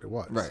tell that's what it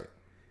was. Right.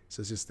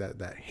 So it's just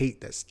that hate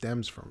that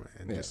stems from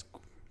it and Yeah. just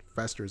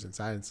festers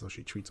inside, and so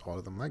she treats all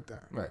of them like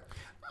that. Right.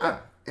 I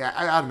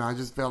don't know. I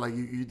just felt like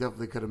you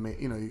definitely could have made.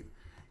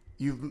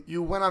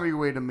 You went out of your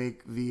way to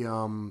make the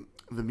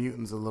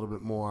mutants a little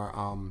bit more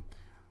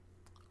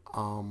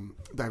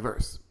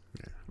diverse.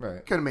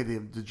 Right. Could have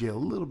made the jail a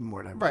little bit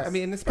more diverse. Right. I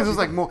mean, because it was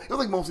like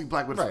mostly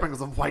black with Right.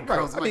 sprinkles of white Right.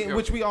 girls. I Like, mean,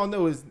 which we all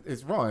know is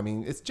wrong. I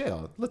mean, it's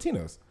jail,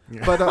 Latinos.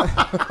 But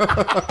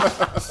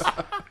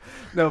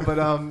no, but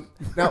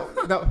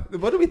now,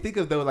 what do we think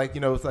of though? Like,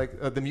 it's like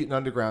the Mutant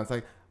Underground. It's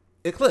like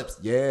Eclipse,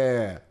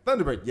 yeah.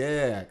 Thunderbird,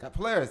 yeah. Got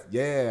Polaris,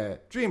 yeah.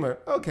 Dreamer,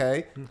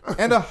 okay.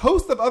 And a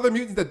host of other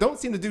mutants that don't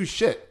seem to do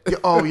shit.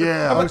 oh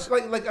yeah.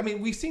 I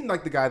mean, we've seen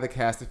like the guy that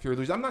cast the Fury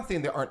Illusion. I'm not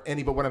saying there aren't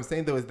any, but what I'm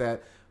saying though is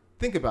that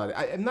think about it.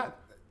 I'm not.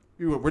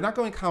 We're not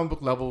going comic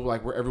book level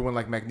like where everyone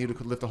like Magneto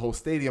could lift a whole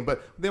stadium,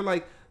 but they're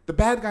like the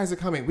bad guys are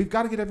coming. We've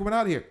got to get everyone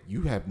out of here.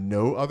 You have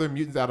no other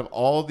mutants out of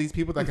all these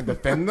people that can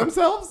defend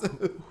themselves.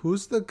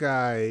 Who's the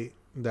guy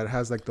that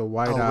has like the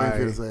white Oh, wait eye? for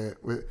you to say it.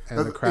 and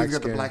the cracked he's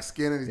got the skin. black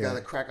skin and he's got Yeah.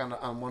 a crack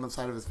on one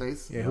side of his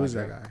face. Yeah, who's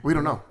that guy? We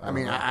don't know. I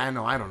mean, I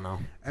know. I don't know.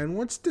 And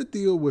what's the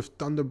deal with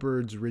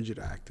Thunderbird's rigid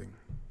acting?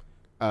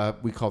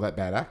 We call that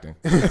bad acting.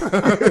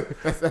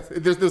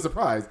 There's no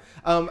surprise.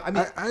 I mean,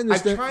 I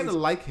understand. I'm trying to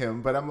like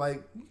him, but I'm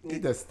like, you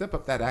need to step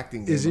up that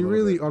acting game Is a he little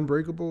really bit.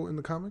 unbreakable in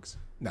the comics?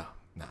 No.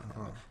 No.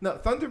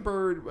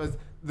 Thunderbird was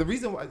the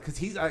reason why,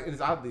 because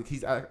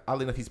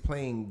oddly enough he's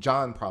playing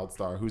John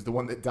Proudstar, who's the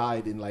one that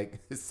died in like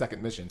his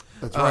second mission.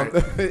 That's right.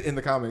 In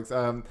the comics.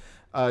 John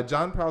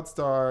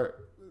Proudstar,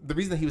 the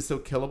reason that he was so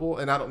killable,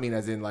 and I don't mean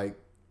as in like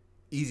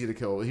easy to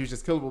kill. He was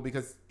just killable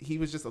because he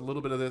was just a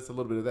little bit of this, a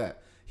little bit of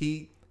that.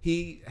 He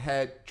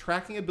had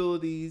tracking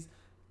abilities,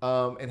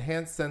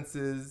 enhanced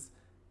senses,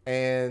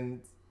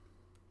 and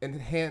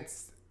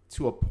enhanced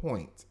to a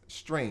point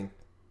strength.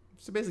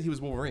 So basically, he was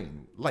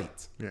Wolverine,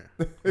 light. Yeah,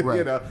 Right.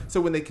 You know. So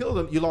when they killed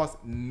him, you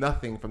lost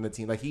nothing from the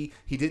team. Like he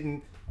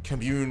didn't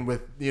commune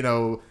with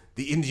the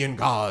Indian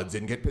gods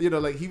and get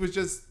like he was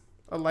just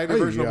a lighter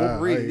version of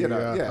Wolverine.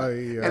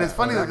 And it's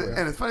funny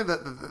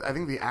that I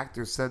think the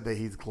actor said that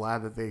he's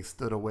glad that they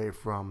stood away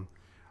from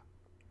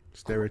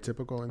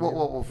stereotypical.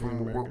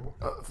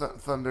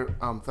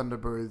 From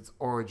Thunderbird's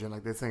origin.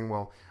 Like they're saying,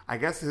 well, I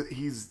guess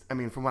he's. I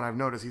mean, from what I've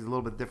noticed, he's a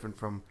little bit different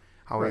from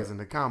how he is in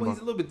the comic. Well,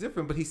 he's a little bit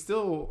different, but he's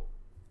still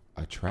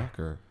a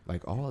tracker,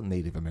 like all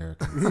Native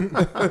Americans.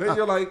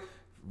 You're like,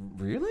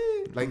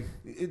 really? Like,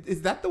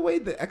 is that the way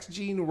the X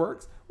gene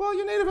works? Well,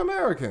 you're Native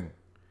American,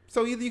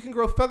 so either you can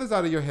grow feathers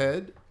out of your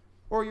head,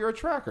 or you're a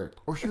tracker,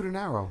 or shoot an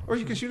arrow, or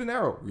you can shoot an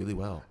arrow really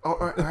well,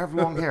 or have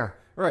long hair.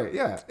 Right?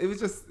 Yeah. It was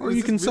just. Or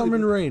you can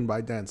summon rain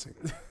by dancing.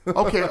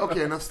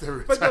 Okay, enough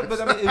stereotypes.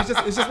 But I mean,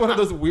 it's just one of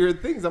those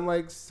weird things. I'm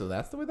like, so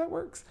that's the way that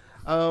works.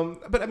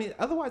 But I mean,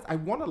 otherwise, I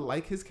want to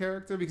like his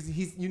character because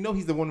he's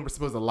the one we're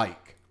supposed to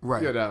like,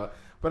 right?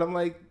 But I'm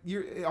like,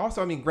 you're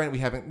also. I mean, granted, we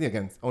haven't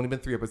it's only been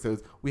 3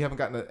 episodes. We haven't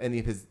gotten any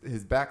of his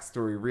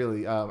backstory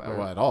really,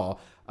 at all.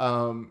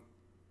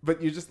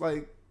 But you're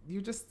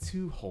just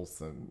too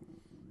wholesome.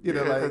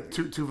 Like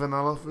too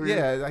vanilla for you.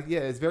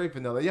 It's very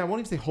vanilla. Yeah, I won't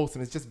even say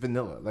wholesome. It's just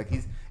vanilla. Like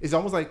it's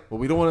almost like, well,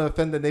 we don't want to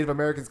offend the Native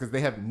Americans because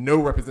they have no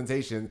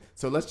representation.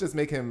 So let's just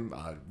make him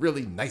a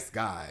really nice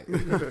guy.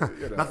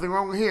 Nothing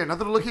wrong here.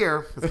 Nothing to look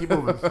here. Let's keep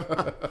moving.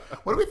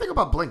 What do we think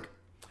about Blink?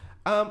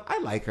 I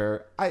like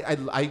her.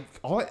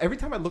 Every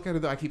time I look at her,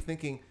 though, I keep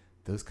thinking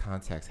those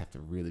contacts have to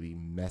really be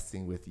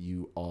messing with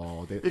you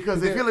all day because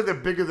they feel like they're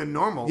bigger than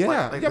normal.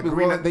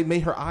 They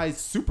made her eyes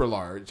super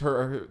large,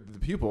 the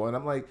pupil, and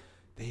I'm like,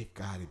 they've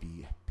got to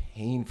be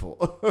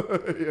painful.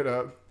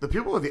 The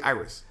pupil or the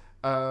iris?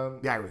 The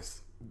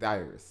iris. The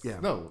iris. Yeah.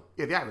 No.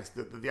 Yeah, the iris.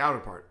 The outer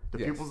part. The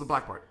pupil's the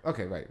black part.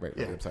 Okay, right.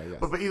 Yeah. I'm sorry, yes.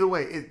 But either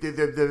way,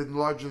 they're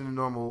larger than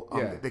normal.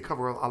 They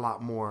cover a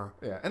lot more.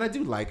 Yeah, and I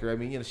do like her. I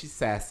mean, she's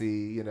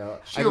sassy.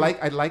 I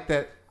like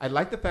that. I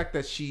like the fact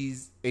that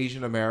she's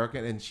Asian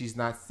American and she's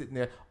not sitting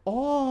there.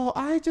 Oh,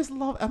 I just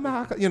love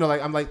America.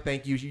 I'm like,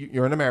 thank you.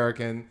 You're an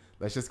American.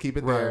 Let's just keep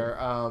it there.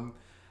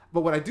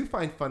 But what I do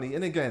find funny,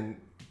 and again,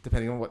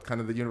 depending on what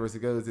kind of the universe it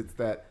goes, it's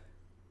that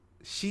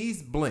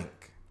she's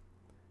Blink,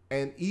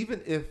 and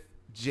even if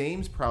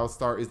James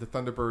Proudstar is the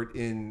Thunderbird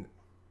in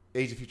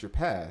Age of Future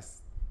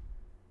Past,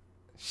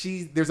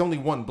 there's only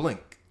one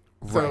Blink.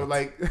 Right.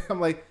 So I'm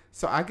like,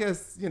 so I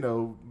guess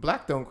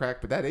black don't crack,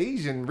 but that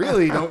Asian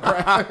really don't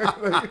crack.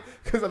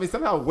 Because I mean,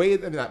 somehow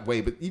not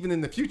way, but even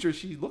in the future,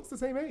 she looks the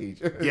same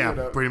age.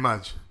 Yeah, pretty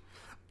much.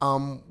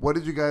 What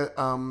did you guys?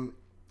 I know.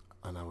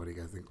 What do you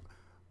guys think?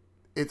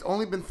 It's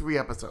only been 3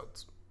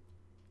 episodes.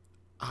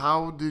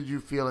 How did you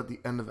feel at the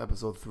end of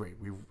episode 3?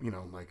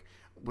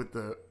 With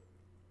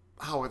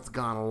how it's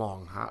gone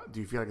along. How do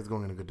you feel like it's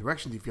going in a good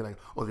direction? Do you feel like,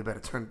 they better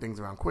turn things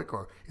around quick?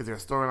 Or is there a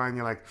storyline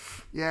you're like,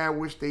 yeah, I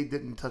wish they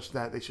didn't touch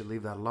that. They should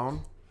leave that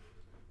alone?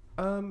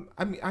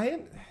 I mean,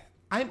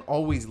 I'm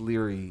always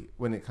leery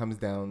when it comes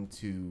down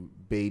to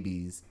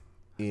babies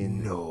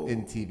in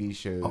TV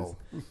shows. Oh.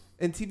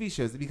 In TV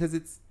shows, because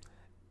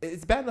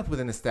it's bad enough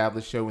with an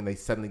established show when they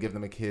suddenly give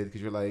them a kid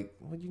because you're like,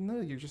 well,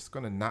 you're just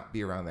going to not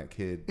be around that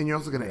kid. And you're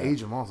also going to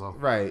age them also.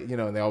 Right.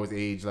 And they always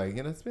age like,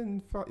 it's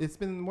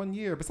been 1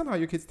 year, but somehow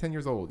your kid's 10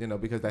 years old,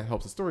 because that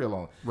helps the story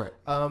along. Right.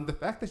 The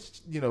fact that,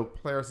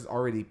 Polaris is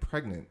already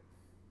pregnant,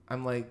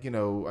 I'm like,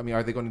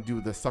 are they going to do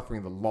the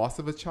suffering the loss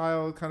of a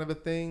child kind of a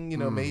thing?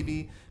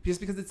 Maybe. Just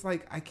because it's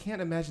like, I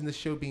can't imagine the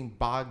show being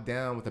bogged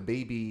down with a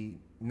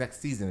baby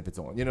next season if it's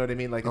on. You know what I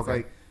mean? Like, it's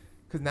like,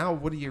 because now,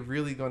 what are you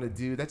really going to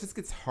do? That just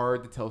gets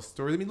hard to tell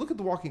stories. I mean, look at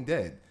The Walking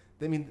Dead.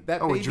 I mean, that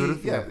baby,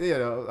 Judith,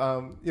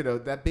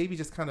 that baby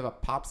just kind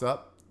of pops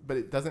up, but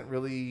it doesn't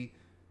really,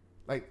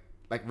 like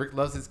Rick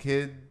loves his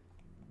kid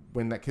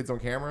when that kid's on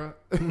camera,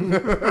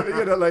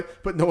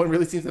 but no one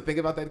really seems to think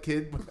about that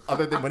kid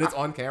other than when it's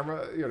on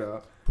camera,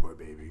 Poor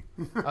baby.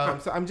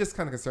 So I'm just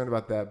kind of concerned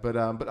about that, but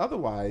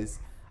otherwise,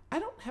 I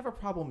don't have a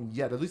problem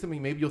yet. At least,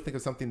 maybe you'll think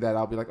of something that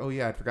I'll be like, oh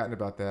yeah, I'd forgotten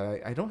about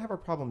that. I don't have a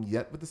problem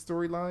yet with the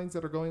storylines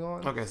that are going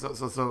on. Okay,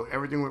 so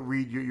everything with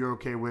Reed, you're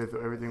okay with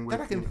everything with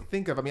that I can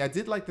think of. I mean, I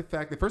did like the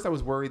fact that first I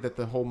was worried that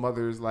the whole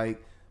mother's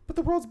like, but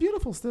the world's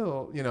beautiful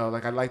still.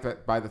 I like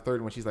that by the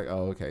third one she's like,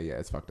 oh okay, yeah,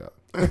 it's fucked up.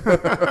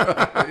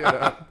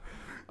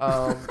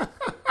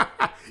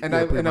 And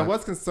Yeah, pretty I much.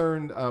 was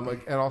concerned,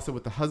 and also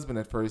with the husband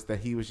at first, that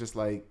he was just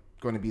like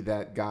going to be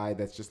that guy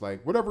that's just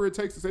like whatever it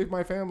takes to save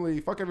my family,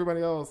 fuck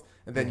everybody else.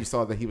 And then you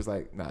saw that he was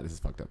like, nah, this is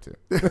fucked up too.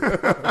 You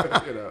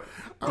know.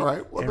 All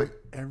right. Well,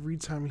 Every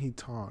time he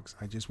talks,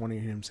 I just want to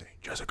hear him say,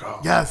 Jessica.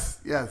 yes.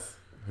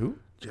 Who?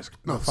 Jessica.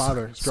 No, No,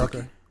 father,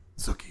 Strucker.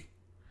 Suki.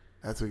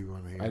 That's what you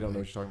want to hear. I don't know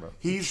what you're talking about.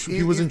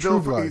 He was in True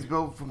built Blood. He's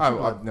built from True Oh,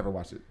 Blood. I've never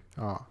watched it.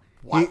 Oh.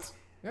 What?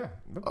 Yeah.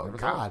 Nope, Oh never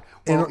saw God.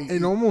 it. Well,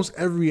 In almost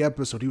every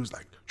episode, he was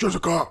like,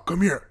 Jessica,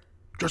 come here.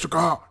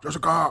 Jessica,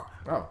 Jessica.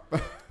 Oh.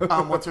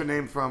 what's her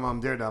name from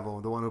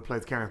Daredevil? The one who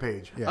plays Karen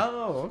Page. Yeah.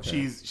 Oh, okay.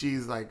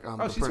 She's like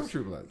the she's from person-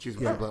 True Blood. She's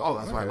from True Blood. Oh,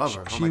 that's why I love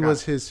her. Oh She my God.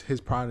 was his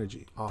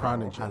prodigy. Oh,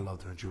 prodigy. I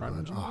loved her in True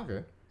Blood. Oh,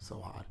 Okay. so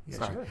hot. Yeah,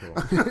 Sorry.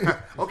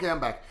 Cool. Okay, I'm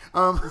back.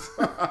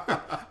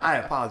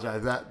 I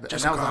apologize. That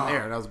was on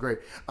air. That was great.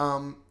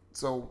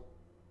 So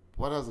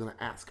what I was going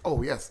to ask?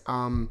 Oh yes.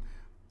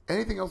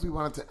 Anything else we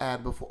wanted to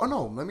add before? Oh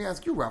no. Let me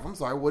ask you, Ralph. I'm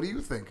sorry. What do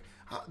you think?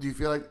 Do you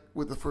feel like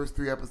with the first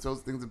 3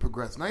 episodes things have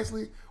progressed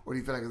nicely, or do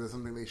you feel like there's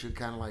something they should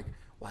kind of like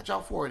watch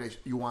out for?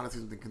 You want to see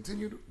something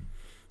continued?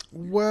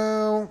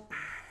 Well,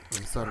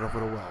 We started off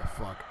with a well.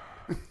 Fuck.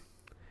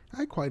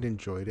 I quite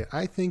enjoyed it.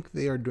 I think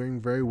they are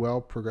doing very well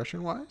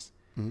progression-wise.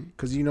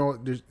 Because, you know,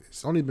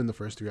 it's only been the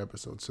first 3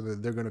 episodes, so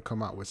they're going to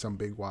come out with some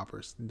big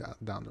whoppers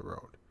down the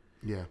road.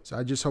 Yeah. So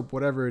I just hope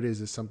whatever it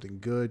is something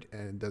good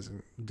and it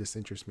doesn't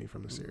disinterest me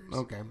from the series.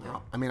 Okay.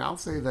 I mean, I'll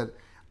say that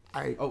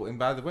I. Oh, and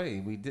by the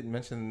way, we didn't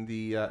mention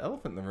the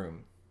elephant in the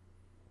room.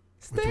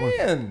 one?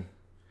 Stan.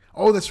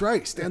 Oh, that's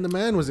right. Stan the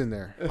Man was in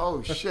there.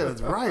 Oh shit,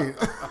 that's right.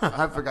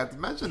 I forgot to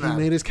mention He that.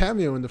 made his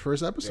cameo in the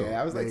first episode.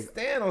 Yeah, I was like,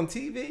 Stan on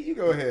TV. You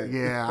go ahead.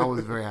 Yeah, I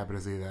was very happy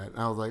to see that.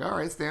 I was like, all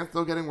right, Stan's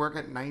still getting work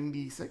at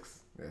 96.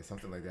 Yeah,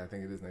 something like that. I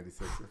think it is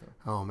 96. Or something.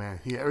 Oh man,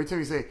 every time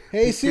you say,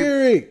 Hey,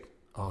 Siri.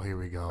 oh here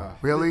we go.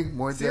 Really?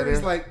 More dead Siri's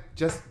air? like,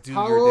 just do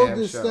How your old damn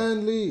is show.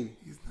 Stan Lee?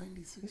 He's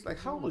 96. He's like,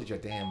 how old is your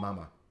damn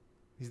mama?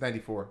 He's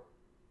 94.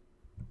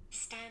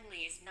 Stanley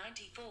is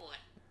 94.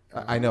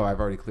 I know. I've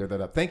already cleared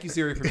that up. Thank you,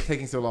 Siri, for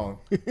taking so long.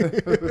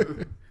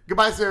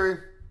 Goodbye, Siri.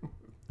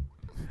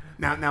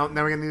 Now we're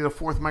gonna need a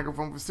 4th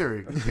microphone for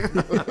Siri.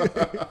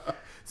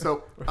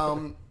 So,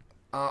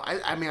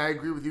 I mean, I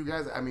agree with you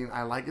guys. I mean,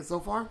 I like it so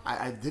far.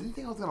 I didn't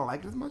think I was gonna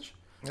like it as much.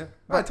 Yeah.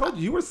 I told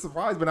you were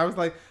surprised when I was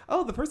like,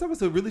 oh, the first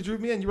episode really drew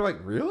me in. You were like,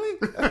 really?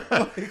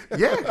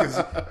 Yeah, because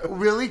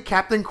really,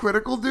 Captain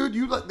Critical, dude,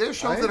 you like there's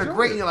shows I that are enjoyed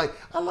great, it. and you're like,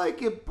 I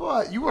like it,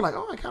 but you were like,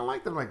 oh, I kind of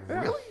like them. I'm like,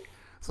 Yeah. really?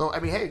 So I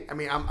mean, hey,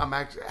 I'm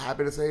actually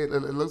happy to say it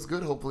looks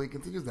good. Hopefully, it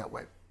continues that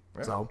way.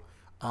 Yeah. So,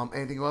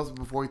 anything else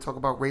before we talk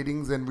about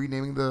ratings and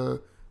renaming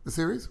the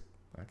series?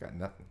 I got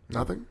nothing.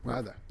 Nothing.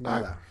 Nada.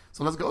 All right.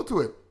 So let's go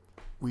to it.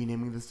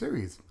 Renaming the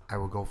series. I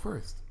will go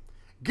first.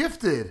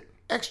 Gifted.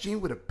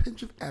 X-Gene with a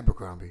pinch of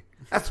Abercrombie.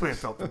 That's the way it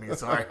felt to me.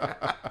 Sorry.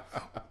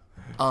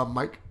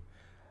 Mike.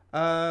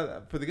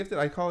 For the gifted,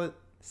 I call it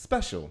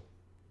special.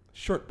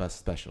 Short bus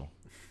special.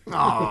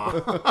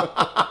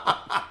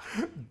 Aw.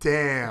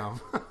 Damn.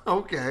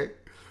 Okay.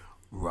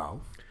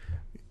 Ralph.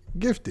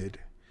 Gifted.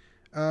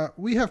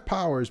 We have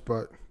powers,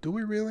 but do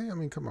we really? I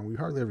mean, come on. We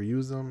hardly ever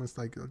use them. It's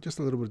like just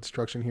a little bit of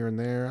destruction here and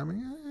there. I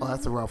mean, Oh,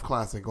 that's a Ralph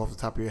classic off the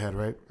top of your head,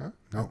 right?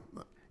 no.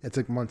 It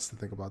took months to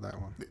think about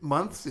that one.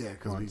 Months? Yeah,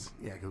 because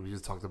we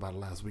just talked about it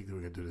last week that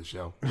we were going to do the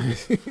show.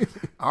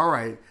 All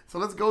right. So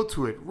let's go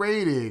to it.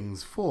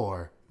 Ratings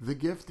for The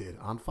Gifted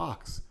on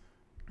Fox.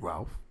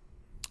 Ralph.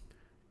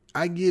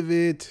 I give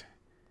it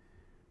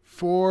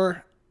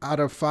 4 out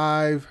of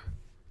 5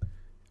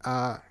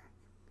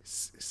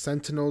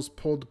 Sentinels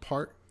pulled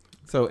apart.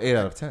 So 8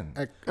 out of 10.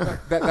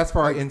 That's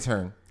for our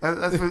intern.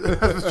 That's for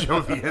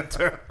Joe the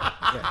intern.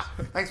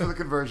 Thanks for the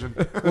conversion.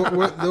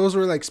 Those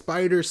were like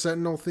spider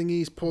sentinel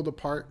thingies pulled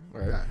apart.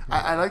 Right.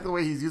 I like the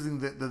way he's using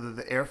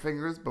the air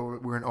fingers, but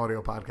we're an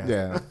audio podcast.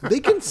 Yeah. They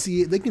can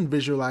see it. They can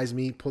visualize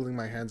me pulling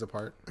my hands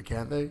apart.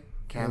 Can they?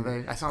 Can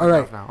they? I sound All like right.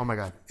 Ralph now. Oh my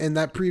god. And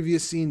that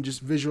previous scene just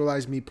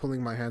visualized me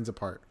pulling my hands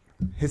apart.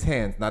 His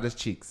hands, not his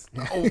cheeks.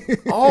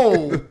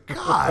 Oh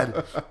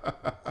God.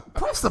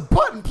 Press the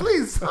button,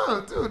 please,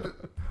 dude.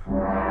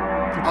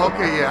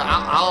 Okay, yeah,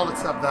 I'll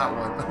accept that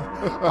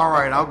one. All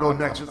right, I'll go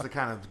next just to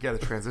kind of get a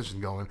transition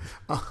going.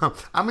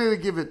 I'm going to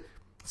give it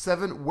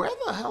 7. Where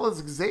the hell is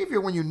Xavier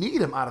when you need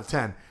him out of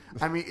 10?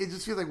 I mean, it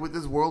just feels like with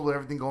this world, with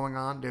everything going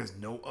on, there's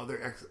no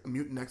other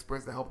mutant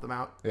experts to help them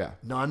out. Yeah.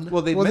 None.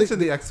 Well, they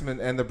mentioned the X-Men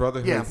and the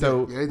Brotherhood, Yeah,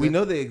 so yeah, they we did.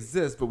 know they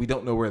exist, but we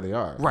don't know where they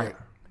are. Right.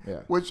 Yeah.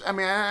 Which, I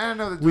mean, I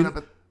know they're doing it,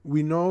 but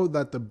We know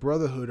that the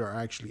Brotherhood are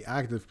actually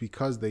active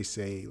because they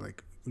say,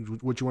 like,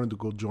 what you want to do,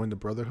 go join the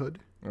Brotherhood?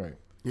 Right.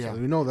 yeah. So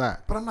we know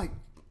that. But I'm like,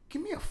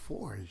 give me a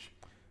Forge.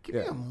 Give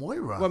me Yeah. a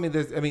Moira. Well,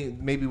 I mean,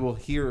 maybe we'll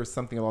hear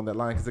something along that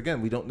line because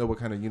again, we don't know what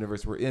kind of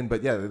universe we're in.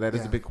 But yeah, that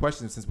is Yeah. a big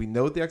question. Since we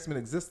know the X-Men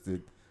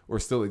existed or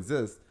still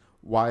exist,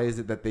 why is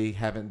it that they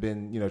haven't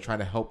been, trying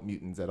to help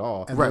mutants at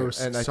all? And Right. there was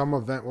And some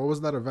event. What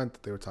was that event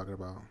that they were talking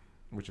about?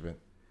 which event?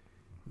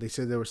 They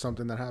said there was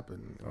something that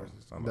happened, or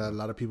that a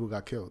lot of people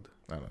got killed.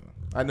 I don't know.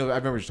 I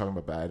remember what you're talking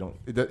about, but I don't.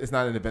 It's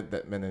not an event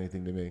that meant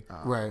anything to me.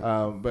 Right.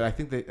 But I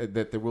think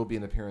that there will be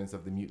an appearance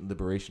of the Mutant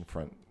Liberation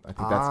Front. I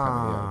think that's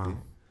coming out.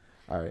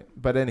 All right.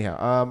 But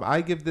anyhow,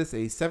 I give this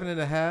a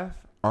 7.5.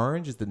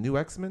 Orange is the new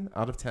X-Men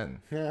out of 10.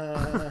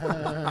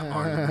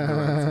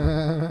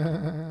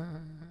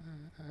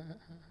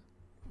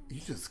 You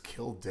just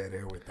killed dead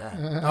air with that.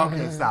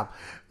 Okay, stop.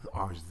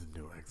 Orange is the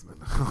new X-Men.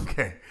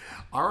 Okay.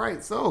 All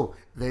right, so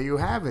there you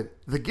have it.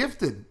 The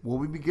Gifted. Will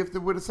we be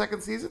gifted with a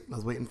second season?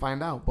 Let's wait and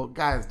find out. But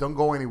guys, don't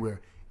go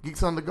anywhere.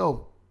 Geeks on the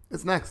Go.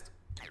 It's next.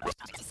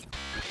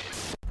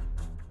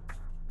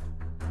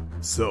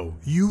 So,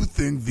 you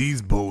think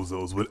these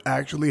bozos would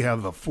actually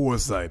have the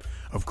foresight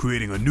of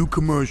creating a new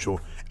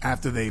commercial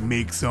after they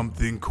make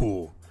something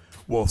cool?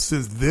 Well,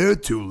 since they're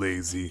too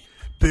lazy,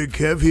 Big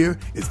Kev here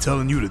is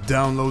telling you to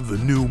download the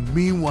new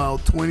Meanwhile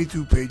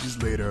 22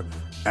 Pages Later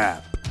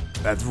app.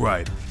 That's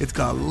right, it's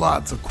got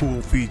lots of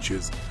cool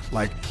features,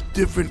 like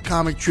different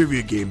comic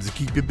trivia games to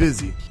keep you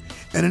busy,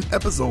 and an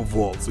episode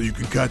vault so you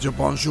can catch up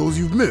on shows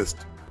you've missed,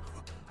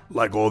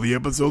 like all the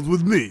episodes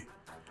with me.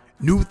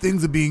 New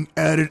things are being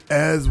added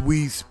as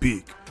we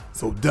speak,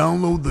 so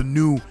download the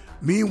new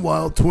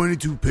Meanwhile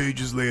 22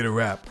 Pages Later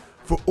app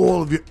for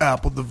all of your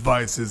Apple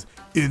devices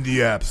in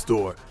the App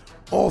Store.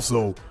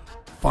 Also,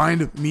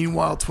 find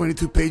Meanwhile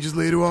 22 Pages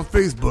Later on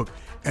Facebook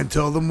and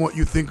tell them what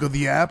you think of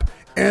the app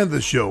and the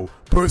show.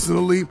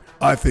 Personally,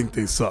 I think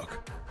they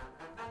suck.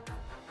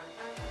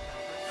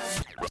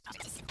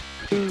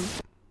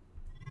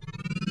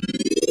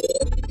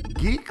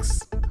 Geeks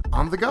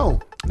on the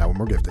Go. Now we're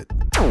more gifted.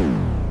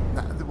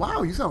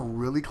 Wow, you sound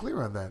really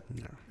clear on that.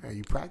 Yeah,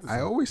 you practice.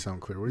 I always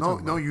sound clear. What are you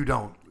talking No, about? you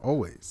don't.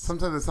 Always.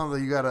 Sometimes it sounds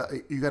like you got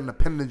an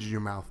appendage in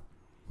your mouth.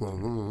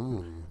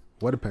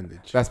 What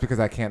appendage? That's because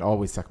I can't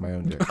always suck my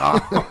own dick.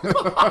 Fuck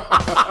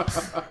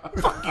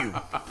you.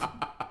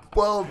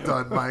 Well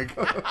done, Mike.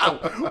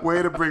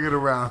 Way to bring it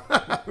around.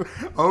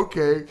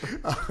 Okay.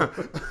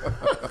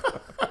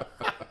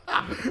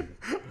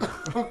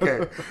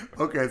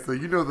 Okay, so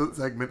you know the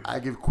segment. I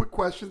give quick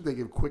questions. They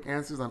give quick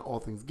answers on all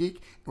things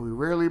geek. And we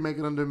rarely make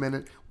it under a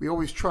minute. We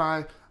always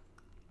try.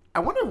 I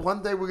wonder if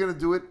one day we're going to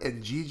do it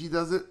and Gigi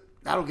does it.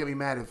 That'll get me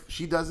mad if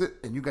she does it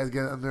and you guys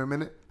get it under a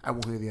minute. I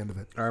won't hear the end of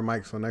it. All right,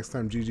 Mike. So next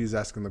time Gigi's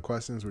asking the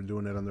questions, we're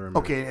doing it under a minute.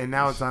 Okay, and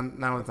now it's on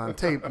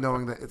tape,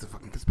 knowing that it's a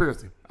fucking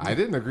conspiracy. I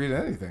didn't agree to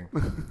anything.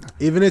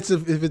 Even if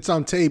it's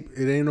on tape,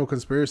 it ain't no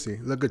conspiracy.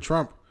 Look at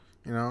Trump.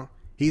 You know,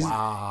 he's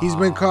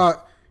been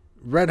caught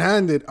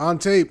red-handed on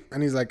tape,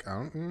 and he's like,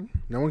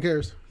 no one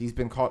cares. He's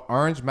been caught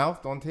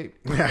orange-mouthed on tape.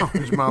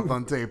 Orange mouth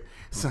on tape.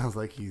 Sounds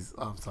like he's.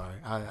 I'm sorry.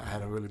 I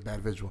had a really bad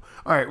visual.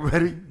 All right,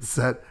 ready,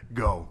 set,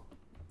 go.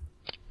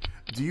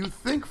 Do you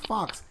think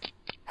Fox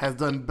has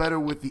done better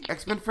with the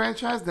X-Men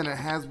franchise than it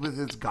has with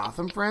its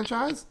Gotham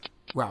franchise?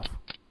 Ralph.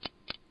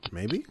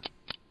 Maybe.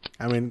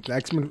 I mean,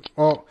 X-Men.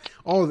 Oh,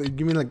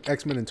 you mean like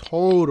X-Men in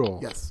total?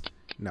 Yes.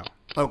 No.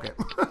 Okay.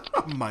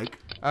 Mike.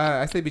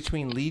 I say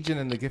between Legion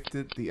and The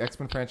Gifted, the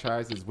X-Men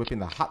franchise is whipping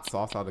the hot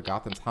sauce out of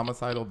Gotham's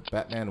homicidal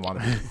Batman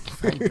wannabe.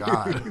 Thank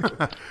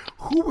God.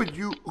 Who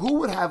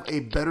would have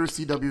a better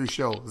CW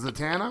show,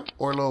 Zatanna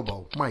or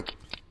Lobo? Mike.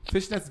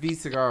 Fishnets v.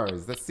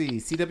 Cigars. Let's see.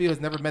 CW has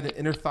never met an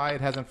inner thigh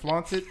it hasn't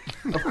flaunted.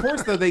 Of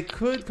course, though, they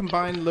could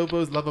combine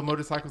Lobo's love of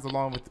motorcycles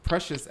along with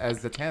Precious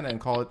as Zatanna and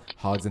call it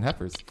Hogs and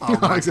Heifers. Oh,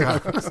 my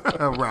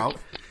God.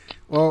 Ralph.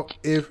 Well,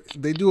 if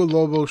they do a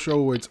Lobo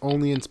show where it's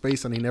only in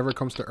space and he never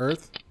comes to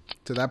Earth,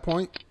 to that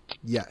point,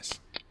 yes.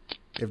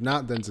 If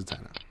not, then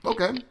Zatanna.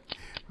 Okay.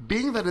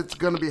 Being that it's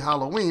going to be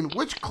Halloween,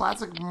 which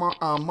classic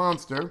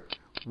monster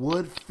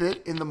would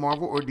fit in the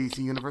Marvel or DC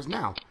universe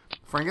now?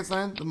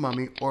 Frankenstein, the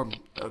Mummy, or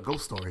a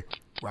Ghost Story?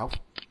 Ralph?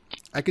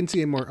 I can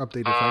see a more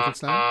updated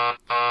Frankenstein.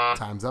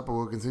 Time's up, but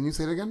we'll continue.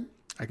 Say it again.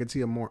 I can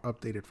see a more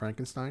updated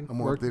Frankenstein. A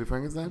more updated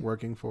Frankenstein?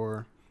 Working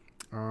for,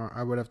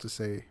 I would have to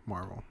say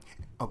Marvel.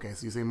 Okay,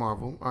 so you say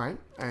Marvel. All right.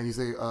 And you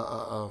say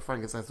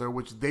Frankenstein story,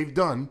 which they've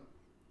done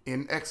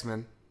in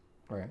X-Men.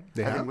 Right.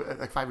 They I have? think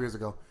like 5 years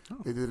ago. Oh.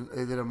 They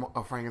did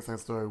a Frankenstein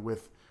story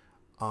with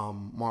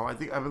Marvel.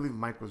 I believe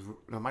Mike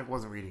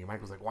wasn't reading it.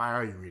 Mike was like, "Why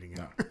are you reading it?"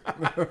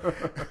 No.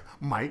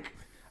 Mike.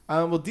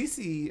 Well,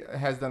 DC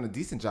has done a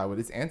decent job with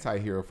its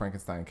anti-hero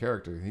Frankenstein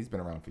character. He's been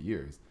around for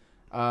years.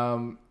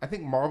 I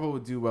think Marvel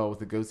would do well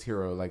with a ghost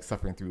hero like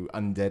suffering through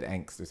undead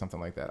angst or something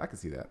like that. I could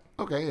see that.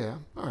 Okay, yeah,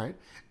 all right.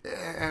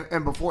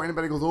 And before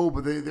anybody goes,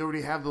 but they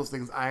already have those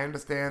things. I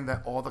understand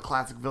that all the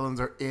classic villains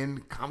are in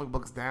comic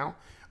books now,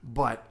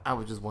 but I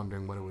was just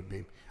wondering what it would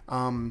be.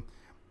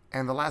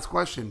 And the last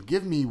question: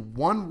 give me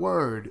one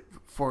word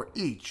for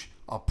each,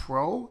 a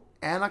pro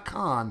and a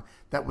con,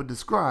 that would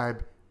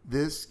describe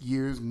this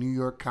year's New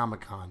York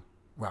Comic Con.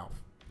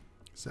 Ralph.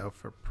 So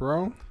for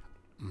pro,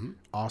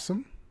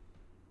 awesome.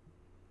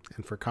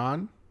 And for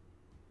con,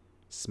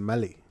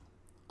 smelly.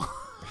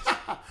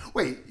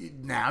 Wait,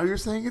 now you're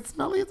saying it's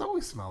smelly? It's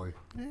always smelly.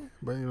 Yeah,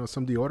 but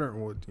some deodorant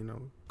would,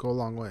 go a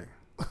long way.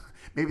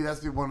 Maybe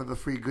that's one of the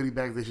free goodie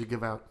bags they should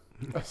give out.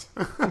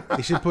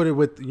 They should put it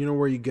with,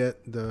 where you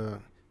get the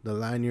the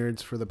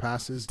lanyards for the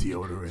passes.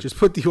 Deodorant. Just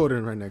put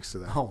deodorant right next to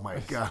that. Oh my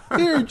god,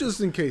 Here,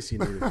 just in case you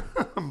need it.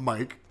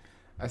 Mike.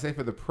 I say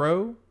for the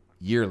pro,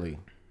 yearly,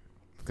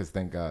 because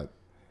thank God.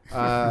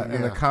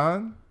 And the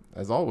con,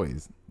 as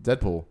always,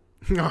 Deadpool.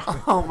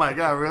 Oh my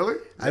god, really?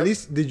 At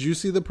least, did you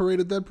see the parade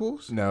of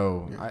Deadpools?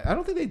 No, I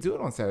don't think they do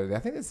it on Saturday. I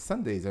think it's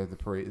Sundays are the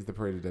parade. Is the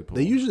parade of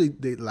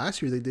Deadpool?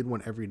 Last year they did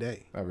one every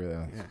day. Oh really?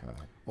 Yeah.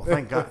 Well,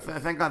 thank God.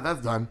 Thank God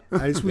that's done.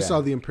 At least we Yeah.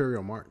 saw the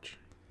Imperial March.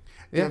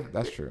 Yeah,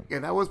 that's true. Yeah,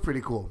 that was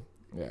pretty cool.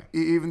 Yeah,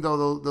 Even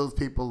though those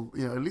people,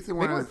 at least they they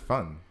weren't. weren't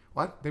fun.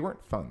 What? They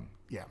weren't fun.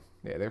 Yeah.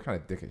 Yeah, they were kind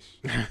of dickish.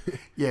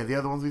 Yeah, the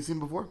other ones we've seen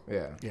before.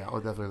 Yeah. Yeah, oh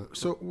definitely.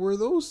 So were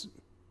those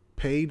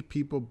paid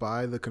people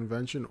by the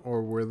convention,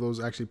 or were those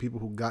actually people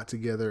who got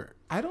together?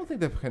 I don't think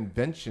the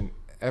convention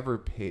ever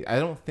paid. I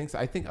don't think so.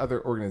 I think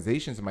other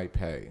organizations might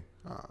pay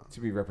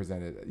to be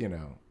represented.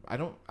 I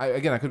don't.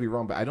 Again, I could be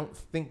wrong, but I don't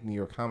think New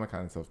York Comic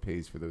Con itself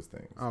pays for those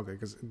things. Okay,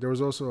 because there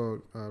was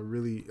also a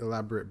really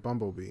elaborate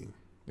Bumblebee,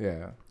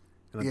 Yeah.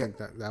 and I think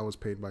that was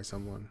paid by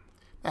someone.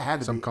 That had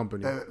to Some be.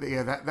 company.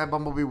 That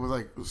Bumblebee was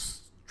like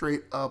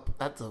straight up.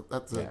 That's a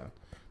Yeah.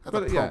 That's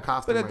a pro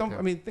costume. But right don't. there.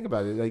 I mean, think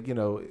about it. Like,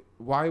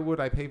 why would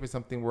I pay for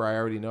something where I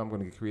already know I'm going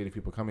to get creative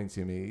people coming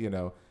to me?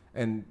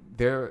 And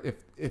if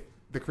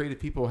the creative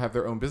people have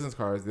their own business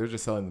cards, they're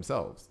just selling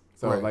themselves.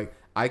 So Right. like,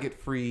 I get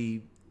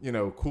free,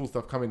 cool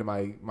stuff coming to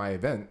my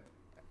event.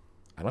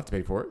 I don't have to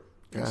pay for it.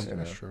 Yeah,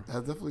 That's true. That's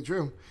definitely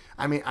true.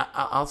 I mean,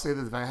 I'll say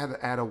this: if I had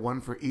to add a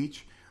one for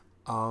each,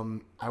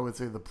 I would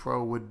say the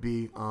pro would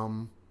be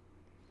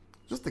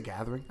just the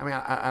gathering. I mean,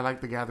 I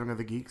like the gathering of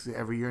the geeks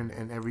every year,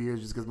 and every year it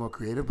just gets more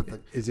creative.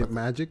 But Is it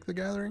Magic the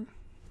Gathering?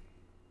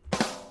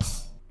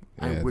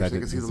 I Yeah, wish that they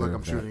could see the look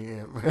I'm deserved shooting.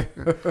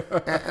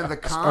 And the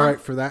con. All right,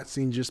 for that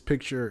scene, just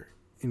picture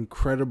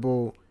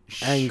incredible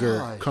anger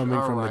Shush. coming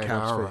All from right, the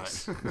Cap's all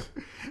face. right.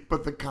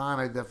 But the con,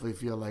 I definitely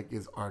feel like,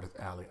 is Artist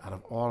Alley. Out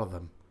of all of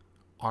them,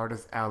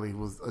 Artist Alley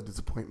was a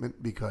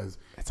disappointment because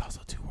It's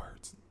also 2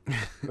 words.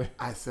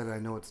 I said I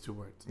know it's 2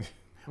 words.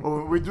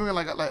 Well, we're doing it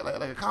like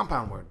a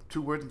compound word,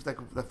 2 words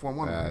that form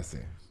one I word. see.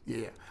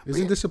 Yeah.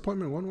 Isn't But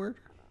disappointment one word?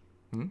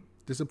 Hmm?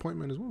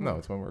 Disappointment is one No, word.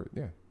 it's 1 word.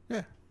 Yeah.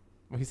 Yeah.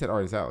 Well, he said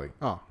Artist Alley.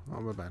 Oh,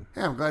 my bad.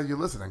 Yeah, I'm glad you're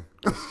listening.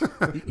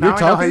 You're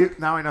talking?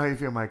 Now I know how you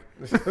feel, Mike.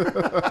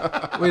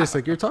 Wait a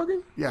sec, you're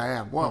talking? Yeah, I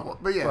am. Well,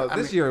 but yeah, Well, I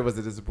this mean, year it was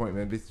a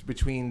disappointment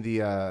between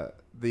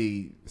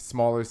the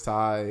smaller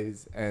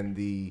size and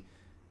the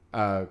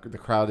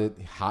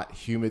crowded, hot,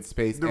 humid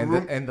space, The and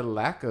room- and the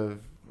lack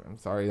of. I'm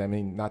sorry, I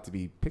mean not to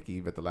be picky,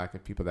 but the lack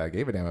of people that I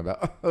gave a damn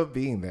about of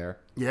being there.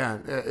 Yeah,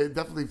 it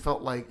definitely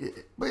felt like.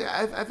 But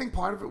yeah, I think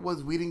part of it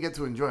was we didn't get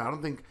to enjoy. I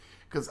don't think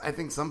because I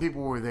think some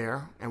people were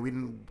there and we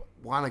didn't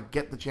want to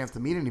get the chance to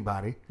meet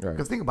anybody. Right.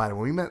 Because think about it,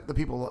 when we met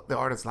the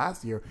artists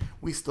last year,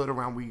 we stood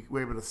around. We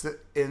were able to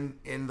sit in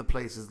the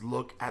places,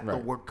 look at the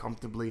Right. work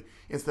comfortably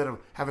instead of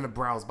having to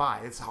browse by.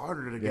 It's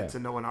harder to get Yeah. to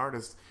know an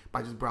artist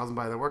by just browsing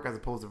by their work as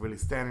opposed to really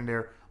standing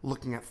there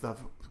looking at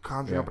stuff,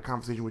 conjuring up a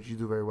conversation, which you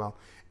do very well.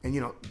 And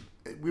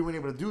we weren't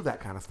able to do that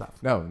kind of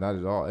stuff. No, not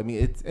at all. I mean,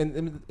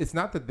 it's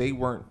not that they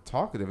weren't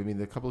talkative. I mean,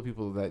 the couple of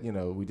people that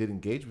we did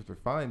engage with were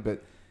fine,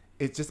 but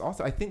it's just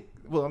also I think.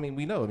 Well, I mean,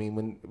 we know. I mean,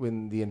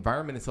 when the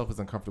environment itself is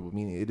uncomfortable,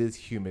 meaning it is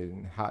humid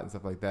and hot and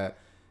stuff like that,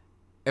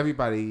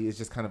 everybody is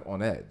just kind of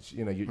on edge.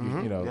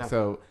 Yeah.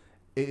 So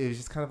it was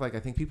just kind of like I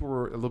think people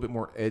were a little bit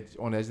more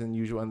on edge than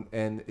usual,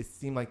 and it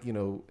seemed like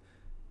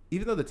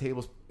even though the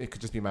tables, it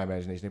could just be my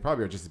imagination, they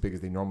probably are just as big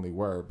as they normally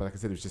were. But like I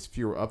said, there's just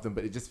fewer of them,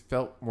 but it just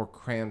felt more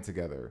crammed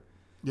together.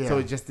 Yeah. So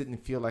it just didn't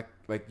feel like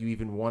you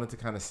even wanted to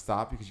kind of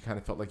stop because you kind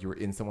of felt like you were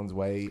in someone's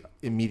way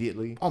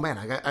immediately. Oh man,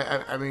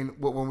 I mean,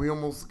 when we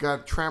almost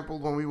got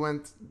trampled when we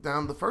went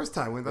down the first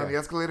time, we went down the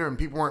escalator and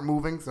people weren't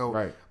moving, so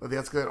Right. the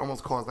escalator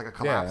almost caused like a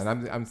Yeah,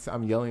 collapse. and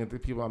I'm yelling at the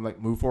people. I'm like,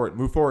 move forward,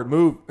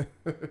 move.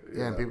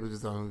 Yeah, and people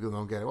just don't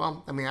get it.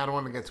 Well, I mean, I don't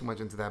want to get too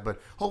much into that,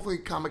 but hopefully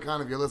Comic-Con,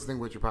 if you're listening,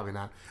 which you're probably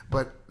not,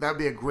 but that'd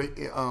be a great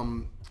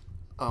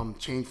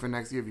change for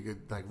next year if you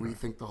could like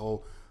rethink the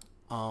whole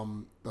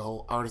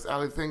Artist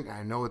Alley thing.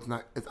 I know it's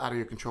out of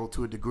your control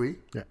to a degree.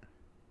 Yeah.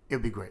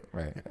 It'd be great.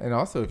 Right. And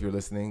also, if you're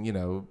listening,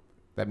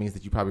 that means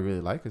that you probably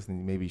really like us,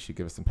 and maybe you should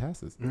give us some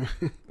passes.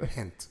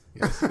 Hint.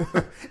 Yes.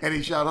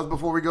 Any shout outs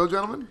before we go,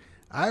 gentlemen?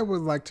 I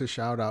would like to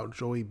shout out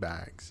Joey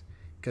Bags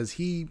because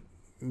he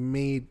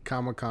made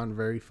Comic-Con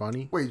very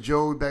funny. Wait,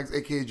 Joey Bags,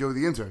 a.k.a. Joey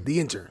the Intern. The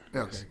intern.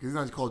 Yeah, okay, because he's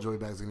not called Joey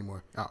Bags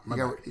anymore. Oh, you my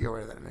got bad.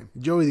 rid of that name.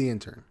 Joey the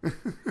intern.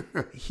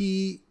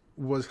 He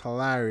was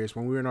hilarious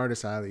when we were in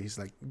Artist Alley. He's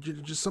like,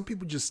 just some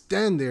people just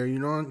stand there,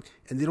 and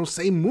they don't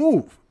say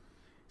move.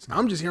 So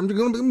I'm just here. I'm just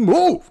going to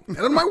move. Get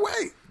out of my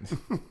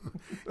way.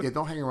 Yeah,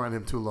 don't hang around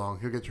him too long.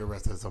 He'll get you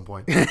arrested at some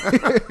point.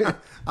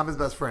 I'm his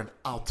best friend.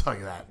 I'll tell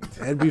you that.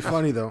 It'd be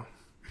funny, though.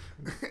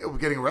 We're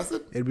getting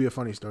arrested? It'd be a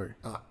funny story.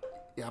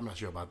 Yeah, I'm not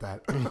sure about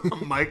that.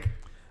 Mike?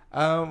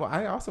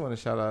 I also want to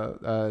shout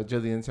out Joe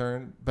the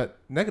Intern, but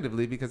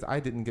negatively because I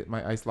didn't get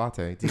my iced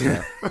latte. Do you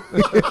know?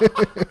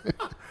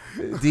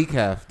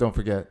 Decaf, don't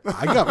forget.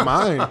 I got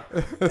mine,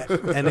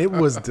 and it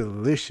was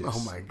delicious.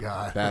 Oh my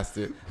God.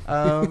 Bastard.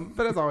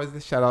 But as always,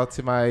 a shout out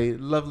to my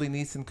lovely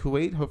niece in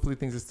Kuwait. Hopefully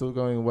things are still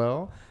going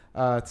well. To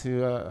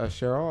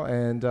Cheryl.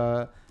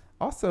 And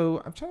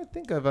also, I'm trying to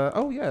think of,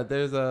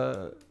 there's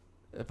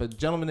if a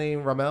gentleman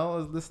named Ramel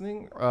is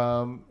listening,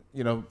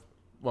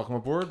 welcome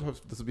aboard. Hope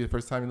this will be the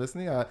first time you're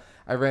listening.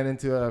 I ran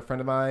into a friend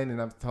of mine,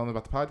 and I'm telling him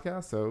about the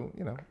podcast. So,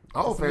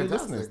 Oh, some new fantastic.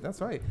 listeners.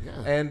 That's right.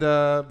 Yeah. And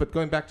but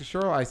going back to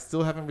Cheryl, I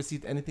still haven't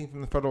received anything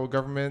from the federal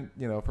government,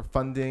 for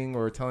funding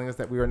or telling us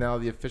that we are now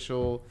the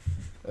official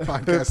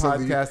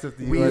podcast of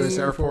the U.S.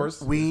 Air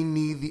Force. We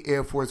need the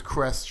Air Force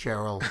crest,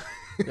 Cheryl.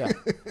 Yeah.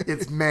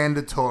 It's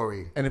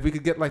mandatory. And if we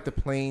could get the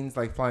planes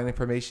flying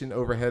information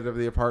overhead of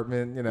the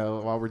apartment,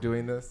 while we're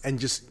doing this. And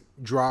just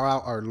draw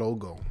out our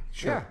logo.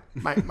 Sure.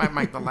 Yeah.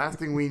 Mike, the last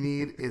thing we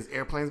need is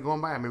airplanes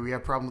going by. I mean, we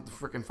have a problem with the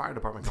freaking fire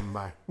department coming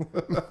by.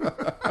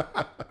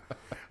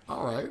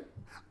 All right.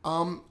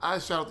 I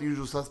shout out the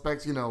usual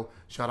suspects.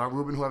 Shout out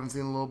Ruben, who I haven't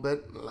seen in a little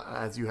bit,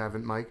 as you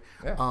haven't, Mike.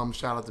 Yeah.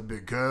 Shout out to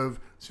Big Kev.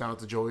 Shout out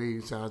to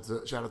Joey. Shout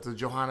out to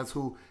Johannes,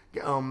 who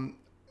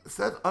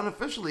said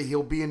unofficially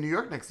he'll be in New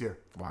York next year.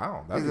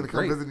 Wow, he's going to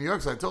come visit New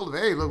York. So I told him,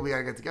 hey, look, we got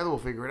to get together. We'll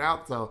figure it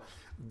out. So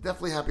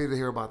definitely happy to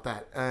hear about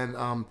that. And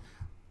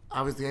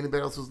obviously,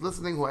 anybody else who's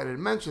listening who I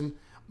didn't mention,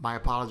 my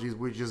apologies.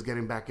 We're just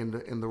getting back in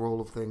the role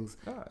of things.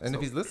 Yeah, and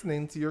if he's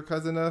listening, to your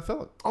cousin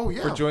Philip. Oh,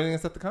 yeah. For joining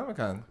us at the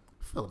Comic-Con.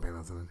 Philip ain't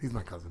listening. He's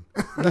my cousin.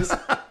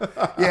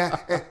 Yeah.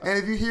 And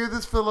if you hear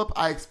this, Philip,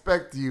 I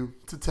expect you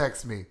to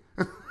text me.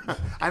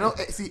 I don't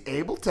see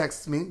Abel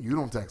texts me. You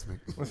don't text me.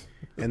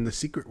 And the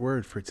secret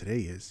word for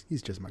today is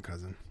he's just my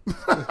cousin.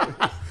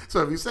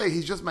 So if you say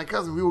he's just my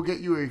cousin, we will get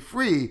you a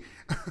free.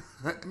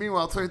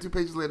 Meanwhile, 22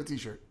 pages later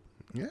T-shirt.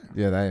 Yeah.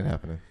 Yeah, that ain't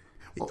happening.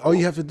 All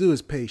you have to do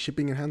is pay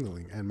shipping and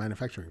handling and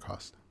manufacturing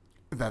cost.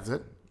 That's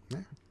it. Yeah.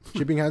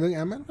 Shipping, handling,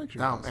 and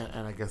manufacturing No, cost.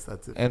 and I guess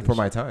that's it. And for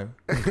my time.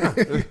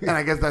 And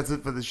I guess that's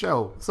it for the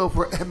show. So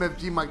for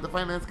MFG, Mike the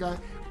Finance Guy,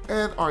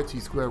 and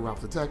RT Square,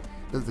 Ralph the Tech,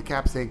 this is the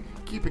Cap saying,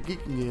 keep it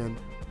geeking in.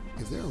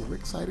 Is there a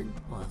Rick sighting?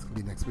 Well, that's going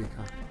to be next week,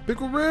 huh?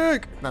 Pickle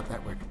Rick! Not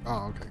that Rick.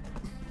 Oh, okay.